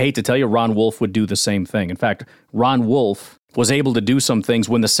I hate to tell you, Ron Wolf would do the same thing. In fact, Ron Wolf was able to do some things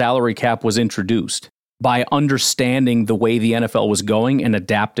when the salary cap was introduced by understanding the way the NFL was going and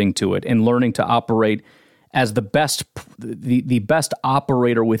adapting to it and learning to operate as the best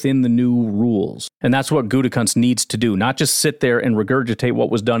operator within the new rules. And that's what Gutekunst needs to do, not just sit there and regurgitate what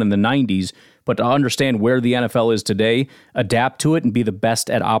was done in the 90s, but to understand where the NFL is today, adapt to it, and be the best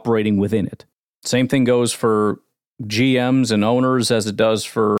at operating within it. Same thing goes for GMs and owners as it does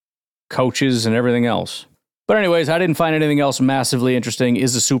for coaches and everything else. But anyways, I didn't find anything else massively interesting.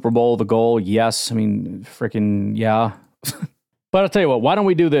 Is the Super Bowl the goal? Yes. Freaking yeah. But I'll tell you what, why don't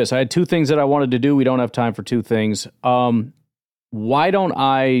we do this? I had two things that I wanted to do. We don't have time for two things. Why don't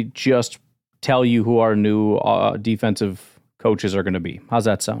I just tell you who our new defensive coaches are going to be? How's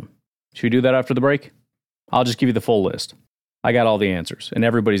that sound? Should we do that after the break? I'll just give you the full list. I got all the answers, and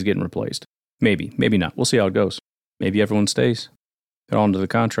everybody's getting replaced. Maybe, maybe not. We'll see how it goes. Maybe everyone stays. They're on to the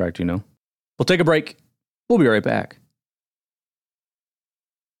contract, We'll take a break. We'll be right back.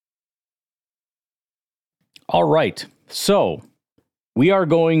 All right. So we are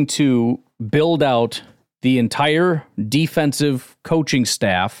going to build out the entire defensive coaching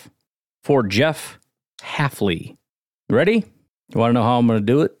staff for Jeff Hafley. Ready? You want to know how I'm going to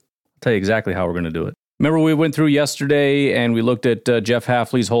do it? I'll tell you exactly how we're going to do it. Remember, we went through yesterday and we looked at Jeff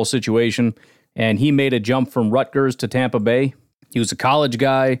Hafley's whole situation, and he made a jump from Rutgers to Tampa Bay. He was a college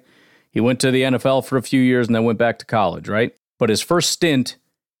guy. He went to the NFL for a few years and then went back to college, right? But his first stint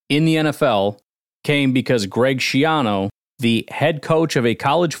in the NFL came because Greg Schiano, the head coach of a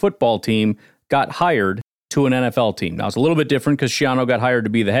college football team, got hired to an NFL team. Now, it's a little bit different because Schiano got hired to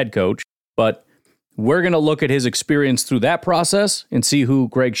be the head coach, but we're going to look at his experience through that process and see who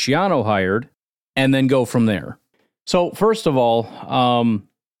Greg Schiano hired and then go from there. So, first of all,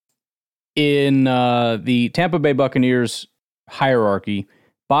 in the Tampa Bay Buccaneers hierarchy,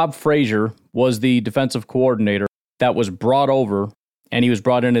 Bob Frazier was the defensive coordinator that was brought over, and he was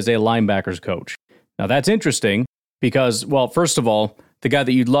brought in as a linebackers coach. Now, that's interesting because, well, first of all, the guy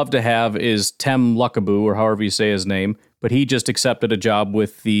that you'd love to have is Tem Lukabu, or however you say his name, but he just accepted a job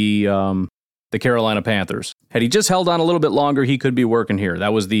with the Carolina Panthers. Had he just held on a little bit longer, he could be working here.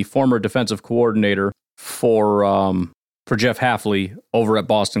 That was the former defensive coordinator for Jeff Hafley over at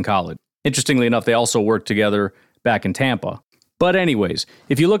Boston College. Interestingly enough, they also worked together back in Tampa. But anyways,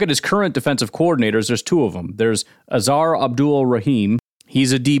 if you look at his current defensive coordinators, there's two of them. There's Azar Abdul-Rahim.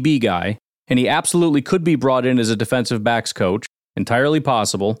 He's a DB guy, and he absolutely could be brought in as a defensive backs coach. Entirely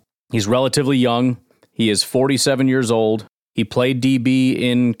possible. He's relatively young. He is 47 years old. He played DB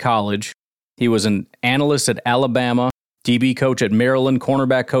in college. He was an analyst at Alabama, DB coach at Maryland,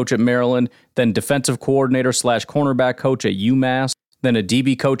 cornerback coach at Maryland, then defensive coordinator / cornerback coach at UMass, then a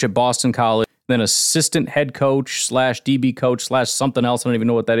DB coach at Boston College, then assistant head coach / DB coach / something else. I don't even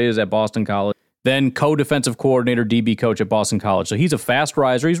know what that is at Boston College. Then co-defensive coordinator, DB coach at Boston College. So he's a fast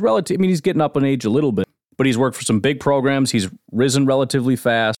riser. He's he's getting up in age a little bit, but he's worked for some big programs. He's risen relatively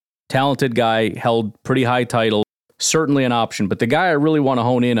fast. Talented guy, held pretty high title. Certainly an option. But the guy I really want to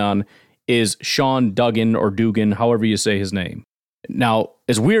hone in on is Sean Duggan, or Dugan, however you say his name. Now,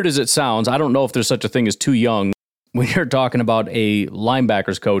 as weird as it sounds, I don't know if there's such a thing as too young when you're talking about a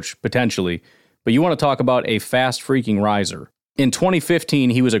linebackers coach, potentially. But you want to talk about a fast freaking riser. In 2015,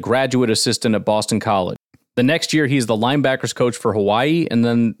 he was a graduate assistant at Boston College. The next year, he's the linebackers coach for Hawaii, and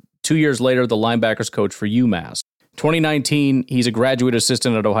then 2 years later, the linebackers coach for UMass. 2019, he's a graduate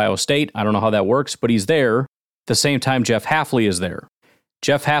assistant at Ohio State. I don't know how that works, but he's there. the same time Jeff Hafley is there.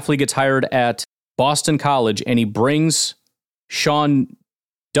 Jeff Hafley gets hired at Boston College, and he brings Sean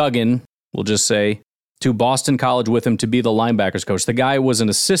Duggan, we'll just say, to Boston College with him to be the linebackers coach. The guy was an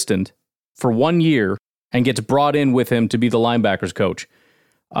assistant for 1 year and gets brought in with him to be the linebackers coach.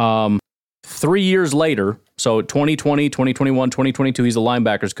 3 years later, so 2020, 2021, 2022, he's the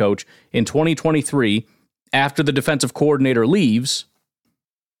linebackers coach. In 2023, after the defensive coordinator leaves,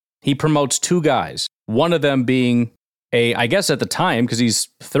 he promotes two guys. One of them being I guess at the time, because he's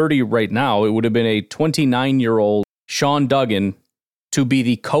 30 right now, it would have been a 29-year-old Sean Duggan to be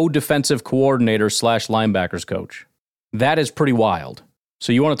the co-defensive coordinator / linebackers coach. That is pretty wild.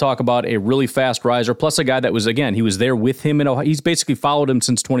 So you want to talk about a really fast riser, plus a guy that was, again, he was there with him in Ohio. He's basically followed him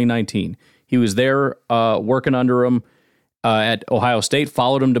since 2019. He was there working under him at Ohio State,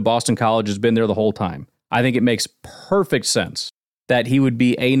 followed him to Boston College, has been there the whole time. I think it makes perfect sense that he would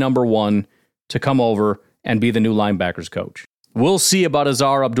be a number one to come over and be the new linebackers coach. We'll see about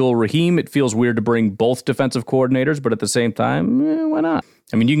Azar Abdul-Rahim. It feels weird to bring both defensive coordinators, but at the same time, why not?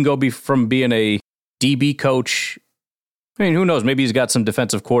 I mean, you can go from being a DB coach. I mean, who knows? Maybe he's got some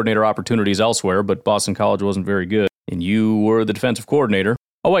defensive coordinator opportunities elsewhere, but Boston College wasn't very good, and you were the defensive coordinator.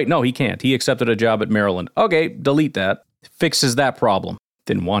 Oh, wait, no, he can't. He accepted a job at Maryland. Okay, delete that. Fixes that problem.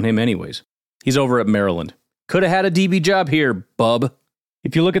 Didn't want him anyways. He's over at Maryland. Could have had a DB job here, bub.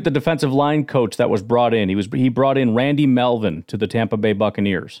 If you look at the defensive line coach that was brought in, he brought in Randy Melvin to the Tampa Bay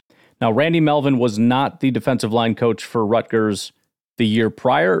Buccaneers. Now, Randy Melvin was not the defensive line coach for Rutgers the year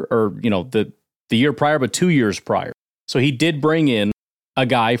prior, or, the year prior, but 2 years prior. So he did bring in a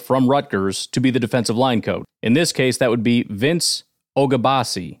guy from Rutgers to be the defensive line coach. In this case, that would be Vince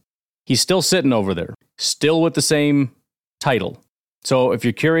Ogabasi. He's still sitting over there, still with the same title. So if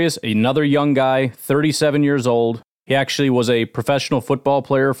you're curious, another young guy, 37 years old. He actually was a professional football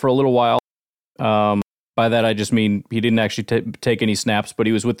player for a little while. By that, I just mean he didn't actually take any snaps, but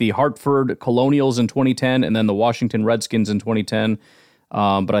he was with the Hartford Colonials in 2010 and then the Washington Redskins in 2010.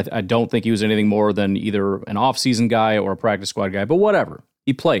 But I don't think he was anything more than either an off-season guy or a practice squad guy, but whatever.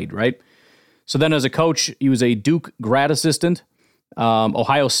 He played, right? So then as a coach, he was a Duke grad assistant,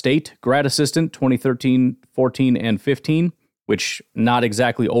 Ohio State grad assistant, 2013, 14, and 15, which not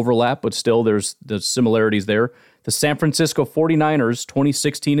exactly overlap, but still there's the similarities there. The San Francisco 49ers,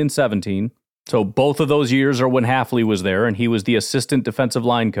 2016 and 17. So both of those years are when Hafley was there, and he was the assistant defensive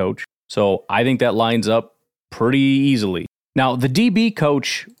line coach. So I think that lines up pretty easily. Now, the DB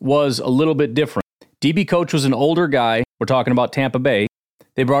coach was a little bit different. DB coach was an older guy. We're talking about Tampa Bay.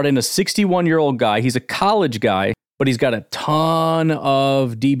 They brought in a 61-year-old guy. He's a college guy, but he's got a ton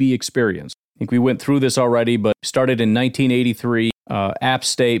of DB experience. I think we went through this already, but started in 1983. App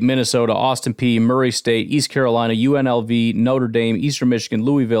State, Minnesota, Austin Peay, Murray State, East Carolina, UNLV, Notre Dame, Eastern Michigan,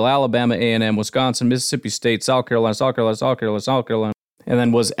 Louisville, Alabama, A&M, Wisconsin, Mississippi State, South Carolina, and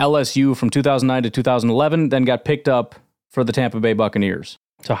then was LSU from 2009 to 2011, then got picked up for the Tampa Bay Buccaneers.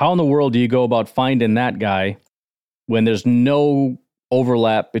 So how in the world do you go about finding that guy when there's no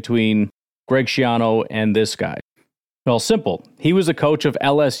overlap between Greg Schiano and this guy? Well, simple. He was a coach of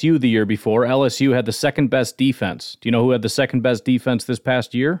LSU the year before. LSU had the second best defense. Do you know who had the second best defense this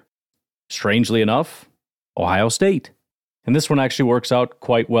past year? Strangely enough, Ohio State. And this one actually works out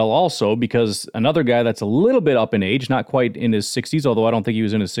quite well also because another guy that's a little bit up in age, not quite in his 60s, although I don't think he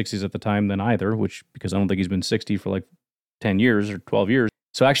was in his 60s at the time then either, because I don't think he's been 60 for like 10 years or 12 years.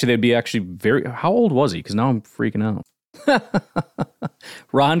 So actually they'd be actually very... How old was he? Because now I'm freaking out.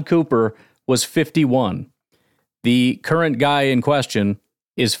 Ron Cooper was 51. The current guy in question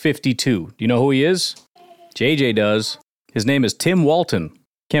is 52. Do you know who he is? JJ does. His name is Tim Walton.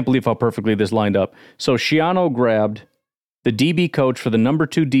 Can't believe how perfectly this lined up. So Schiano grabbed the DB coach for the number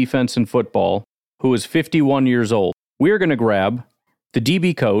 2 defense in football, who is 51 years old. We're going to grab the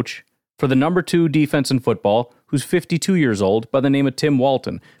DB coach for the number 2 defense in football, who's 52 years old, by the name of Tim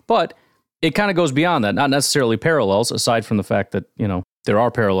Walton. But it kind of goes beyond that. Not necessarily parallels, aside from the fact that, there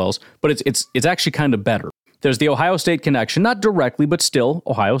are parallels, but it's actually kind of better. There's the Ohio State connection, not directly, but still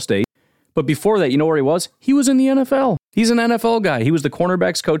Ohio State. But before that, you know where he was? He was in the NFL. He's an NFL guy. He was the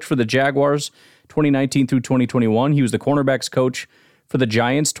cornerbacks coach for the Jaguars 2019 through 2021. He was the cornerbacks coach for the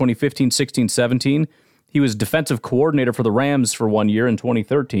Giants 2015, 16, 17. He was defensive coordinator for the Rams for 1 year in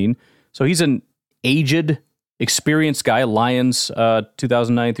 2013. So he's an aged, experienced guy, Lions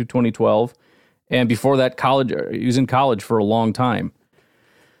 2009 through 2012. And before that, he was in college for a long time.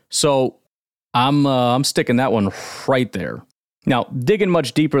 So I'm sticking that one right there. Now, digging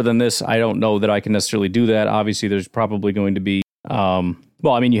much deeper than this, I don't know that I can necessarily do that. Obviously, there's probably going to be,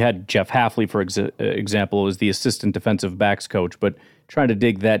 you had Jeff Hafley, for example, as the assistant defensive backs coach, but trying to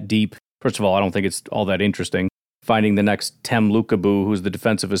dig that deep, first of all, I don't think it's all that interesting. finding the next Tem Lukabu, who's the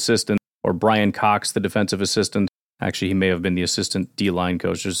defensive assistant, or Brian Cox, the defensive assistant. Actually, he may have been the assistant D-line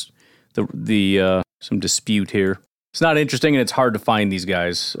coach. There's some dispute here. It's not interesting, and it's hard to find these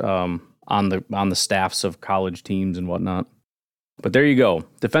guys on the staffs of college teams and whatnot. But there you go.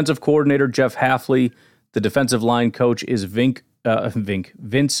 Defensive coordinator Jeff Hafley. The defensive line coach is Vince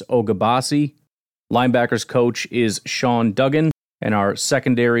Ogabasi. Linebackers coach is Sean Duggan. And our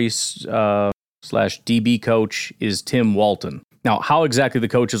secondary / DB coach is Tim Walton. Now, how exactly the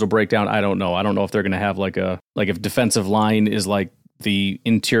coaches will break down, I don't know. I don't know if they're going to have if defensive line is like the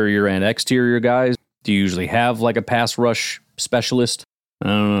interior and exterior guys. Do you usually have like a pass rush specialist? I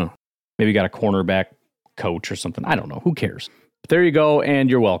don't know. Maybe you got a cornerback coach or something. I don't know. Who cares? But there you go, and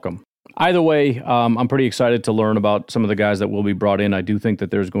you're welcome. Either way, I'm pretty excited to learn about some of the guys that will be brought in. I do think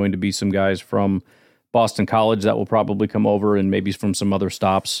that there's going to be some guys from Boston College that will probably come over, and maybe from some other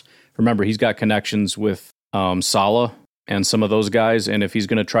stops. Remember, he's got connections with Saleh and some of those guys, and if he's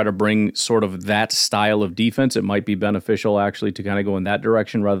going to try to bring sort of that style of defense, it might be beneficial actually to kind of go in that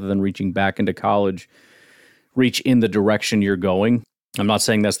direction rather than reaching back into college, reach in the direction you're going. I'm not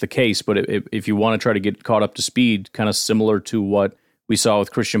saying that's the case, but if you want to try to get caught up to speed, kind of similar to what we saw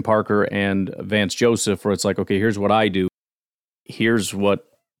with Christian Parker and Vance Joseph, where it's like, okay, here's what I do. Here's what,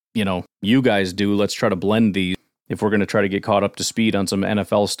 you guys do. Let's try to blend these. If we're going to try to get caught up to speed on some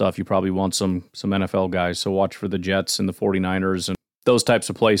NFL stuff, you probably want some NFL guys. So watch for the Jets and the 49ers and those types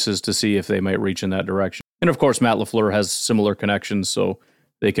of places to see if they might reach in that direction. And of course, Matt LaFleur has similar connections, so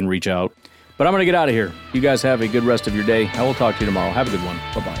they can reach out. But I'm going to get out of here. You guys have a good rest of your day. I will talk to you tomorrow. Have a good one.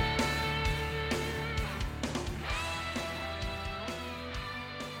 Bye-bye.